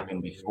never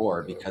happened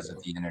before because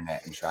of the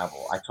internet and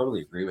travel. I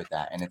totally agree with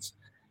that, and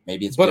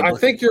maybe it's. But biblical. I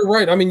think you're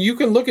right. I mean, you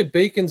can look at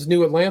Bacon's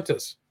New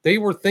Atlantis. They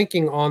were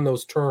thinking on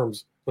those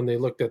terms when they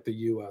looked at the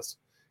U.S.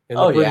 and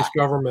the British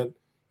government.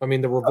 I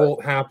mean, the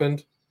revolt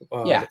happened.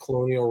 The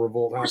colonial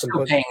revolt happened.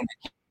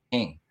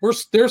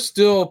 But there's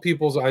still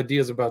people's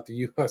ideas about the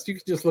U.S. You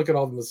can just look at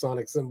all the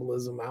Masonic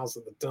symbolism, House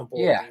of the Temple,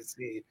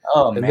 DC,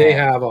 and they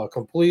have a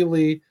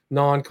completely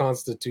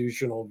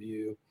non-constitutional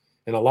view.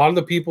 And a lot of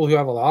the people who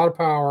have a lot of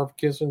power,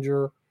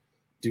 Kissinger,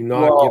 do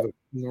not give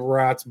a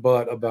rat's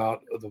butt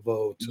about the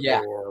vote.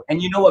 Yeah, or,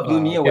 and you know what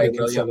blew me away,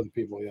 consent of the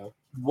people. Yeah.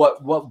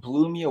 What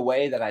blew me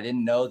away that I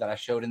didn't know, that I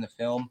showed in the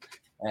film,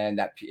 and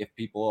that if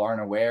people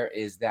aren't aware,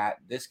 is that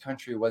this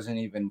country wasn't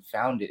even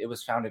founded. It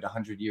was founded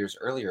 100 years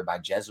earlier by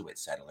Jesuit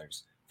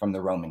settlers from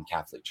the Roman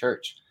Catholic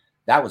Church.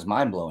 That was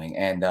mind blowing.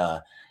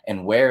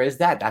 And where is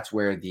that? That's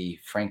where the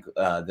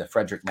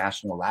Frederick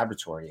National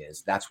Laboratory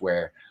is. That's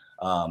where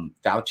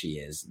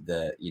Fauci is,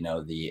 the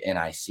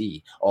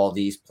NIC, all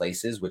these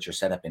places which are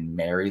set up in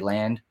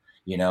Maryland,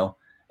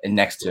 and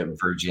next to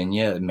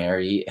Virginia,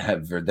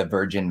 the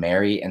Virgin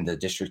Mary, and the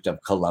District of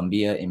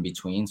Columbia in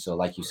between. So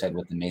like you said,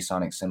 with the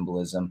Masonic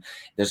symbolism,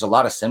 there's a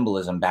lot of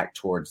symbolism back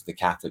towards the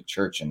Catholic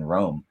Church in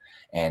Rome.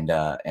 And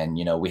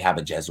we have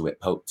a Jesuit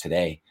Pope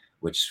today,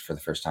 which for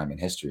the first time in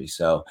history.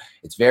 So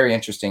it's very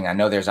interesting. I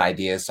know there's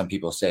ideas. Some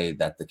people say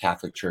that the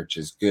Catholic Church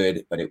is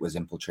good, but it was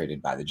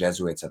infiltrated by the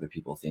Jesuits. Other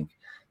people think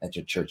that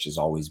your church has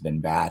always been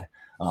bad.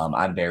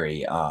 I'm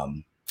very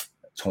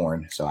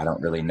torn, so I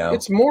don't really know.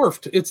 It's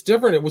morphed. It's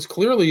different. It was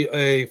clearly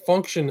a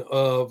function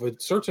of,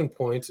 at certain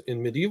points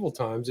in medieval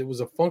times, it was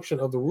a function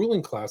of the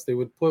ruling class. They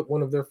would put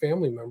one of their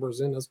family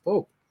members in as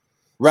Pope.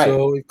 Right.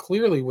 So it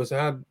clearly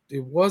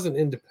it wasn't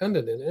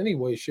independent in any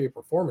way, shape,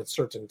 or form at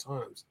certain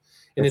times.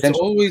 And it's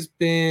always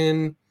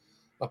been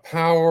a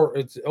power.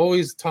 It's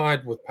always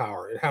tied with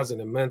power. It has an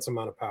immense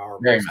amount of power.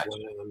 Very much.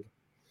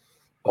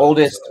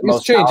 Oldest,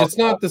 most changed. Powerful. It's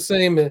not the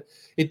same.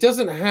 It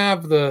doesn't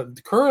have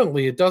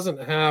currently it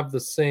doesn't have the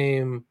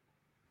same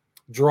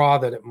draw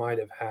that it might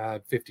have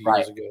had 50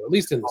 years ago, at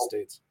least in the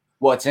States.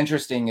 What's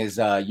interesting is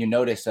you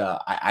notice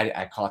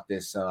I caught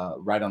this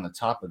right on the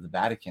top of the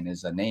Vatican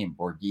is a name,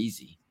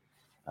 Borghese.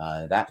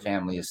 That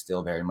family is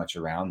still very much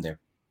around. They're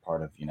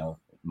part of,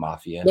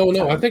 mafia.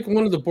 No, I think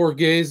one of the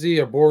Borghese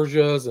or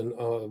Borgias and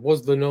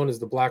was known as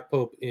the Black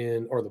Pope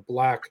or the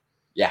Black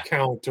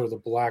Count or the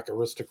Black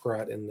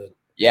aristocrat in the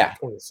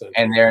 20th century.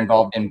 And they're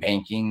involved in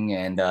banking,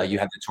 and you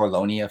have the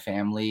Torlonia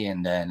family,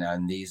 and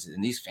then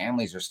these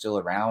families are still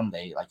around.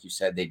 They, like you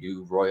said, they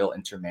do royal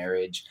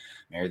intermarriage,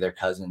 marry their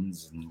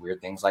cousins, and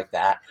weird things like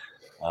that.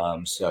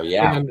 And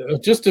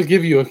just to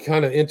give you a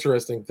kind of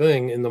interesting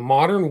thing, in the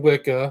modern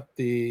Wicca,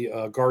 the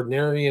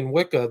Gardnerian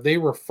Wicca, they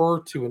refer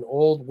to an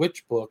old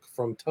witch book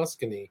from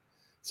Tuscany.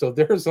 So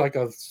there's like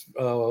a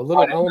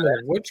little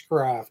element of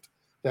witchcraft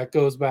that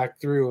goes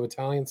back through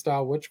Italian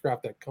style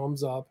witchcraft that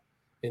comes up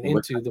and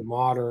into the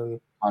modern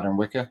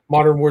Wicca,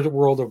 modern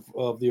world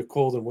of the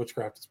occult and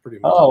witchcraft. It's pretty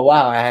amazing. Oh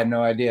wow, I had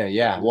no idea.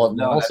 Yeah, well,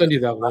 no, I'll send you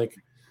that link.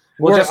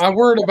 I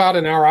worried about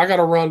an hour. I got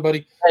to run,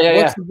 buddy.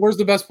 Where's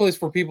the best place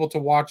for people to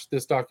watch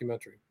this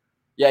documentary?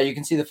 Yeah, you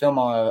can see the film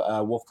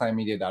on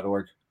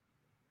wolfclanmedia.org.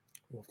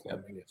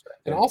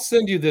 And I'll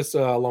send you this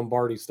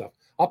Lombardi stuff.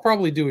 I'll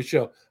probably do a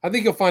show. I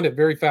think you'll find it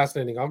very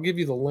fascinating. I'll give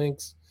you the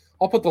links.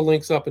 I'll put the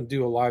links up and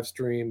do a live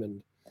stream,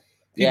 and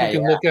people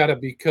can look at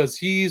it, because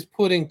he's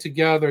putting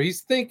together,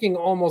 he's thinking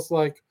almost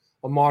like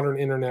a modern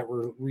internet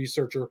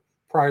researcher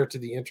prior to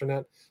the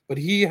internet, but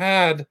he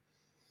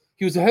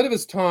was ahead of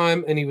his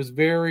time, and he was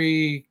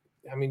very,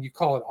 you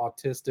call it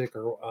autistic,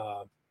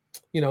 or,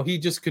 he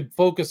just could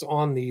focus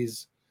on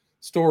these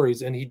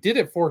stories, and he did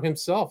it for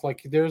himself.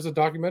 Like, there's a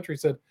documentary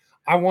said,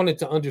 I wanted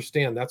to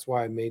understand. That's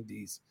why I made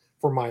these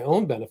for my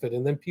own benefit.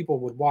 And then people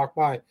would walk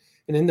by,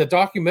 and in the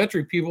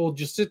documentary, people would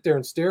just sit there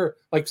and stare.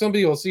 Like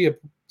somebody will see a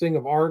thing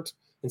of art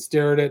and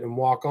stare at it and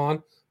walk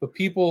on, but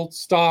people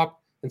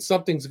stop and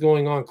something's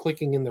going on,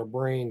 clicking in their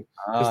brain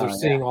because they're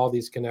seeing all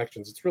these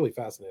connections. It's really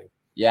fascinating.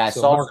 Yeah, I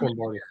So saw Mark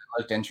Lombardi. It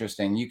looked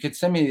interesting. You could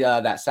send me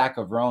that sack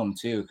of Rome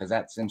too, because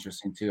that's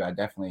interesting too. I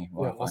definitely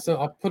want to.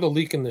 I'll put a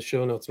link in the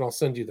show notes, and I'll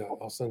send you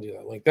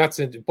that link. That's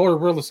it.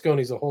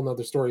 Berlusconi's a whole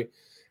nother story.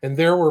 And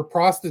there were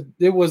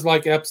it was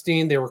like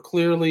Epstein. They were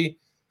clearly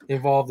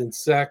involved in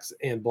sex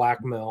and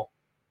blackmail.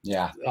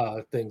 Yeah,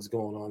 things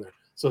going on there.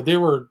 So they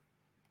were,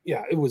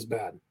 it was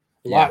bad.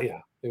 It was bad.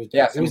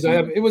 Yeah,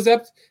 it was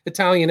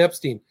Italian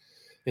Epstein.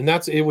 And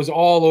it was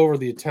all over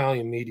the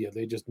Italian media.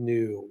 They just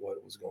knew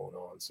what was going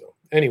on. So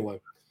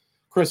anyway,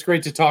 Chris,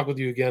 great to talk with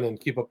you again, and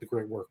keep up the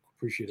great work.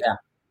 Appreciate it. Yeah.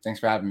 Thanks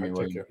for having me.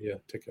 Take care. Yeah.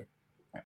 Take care.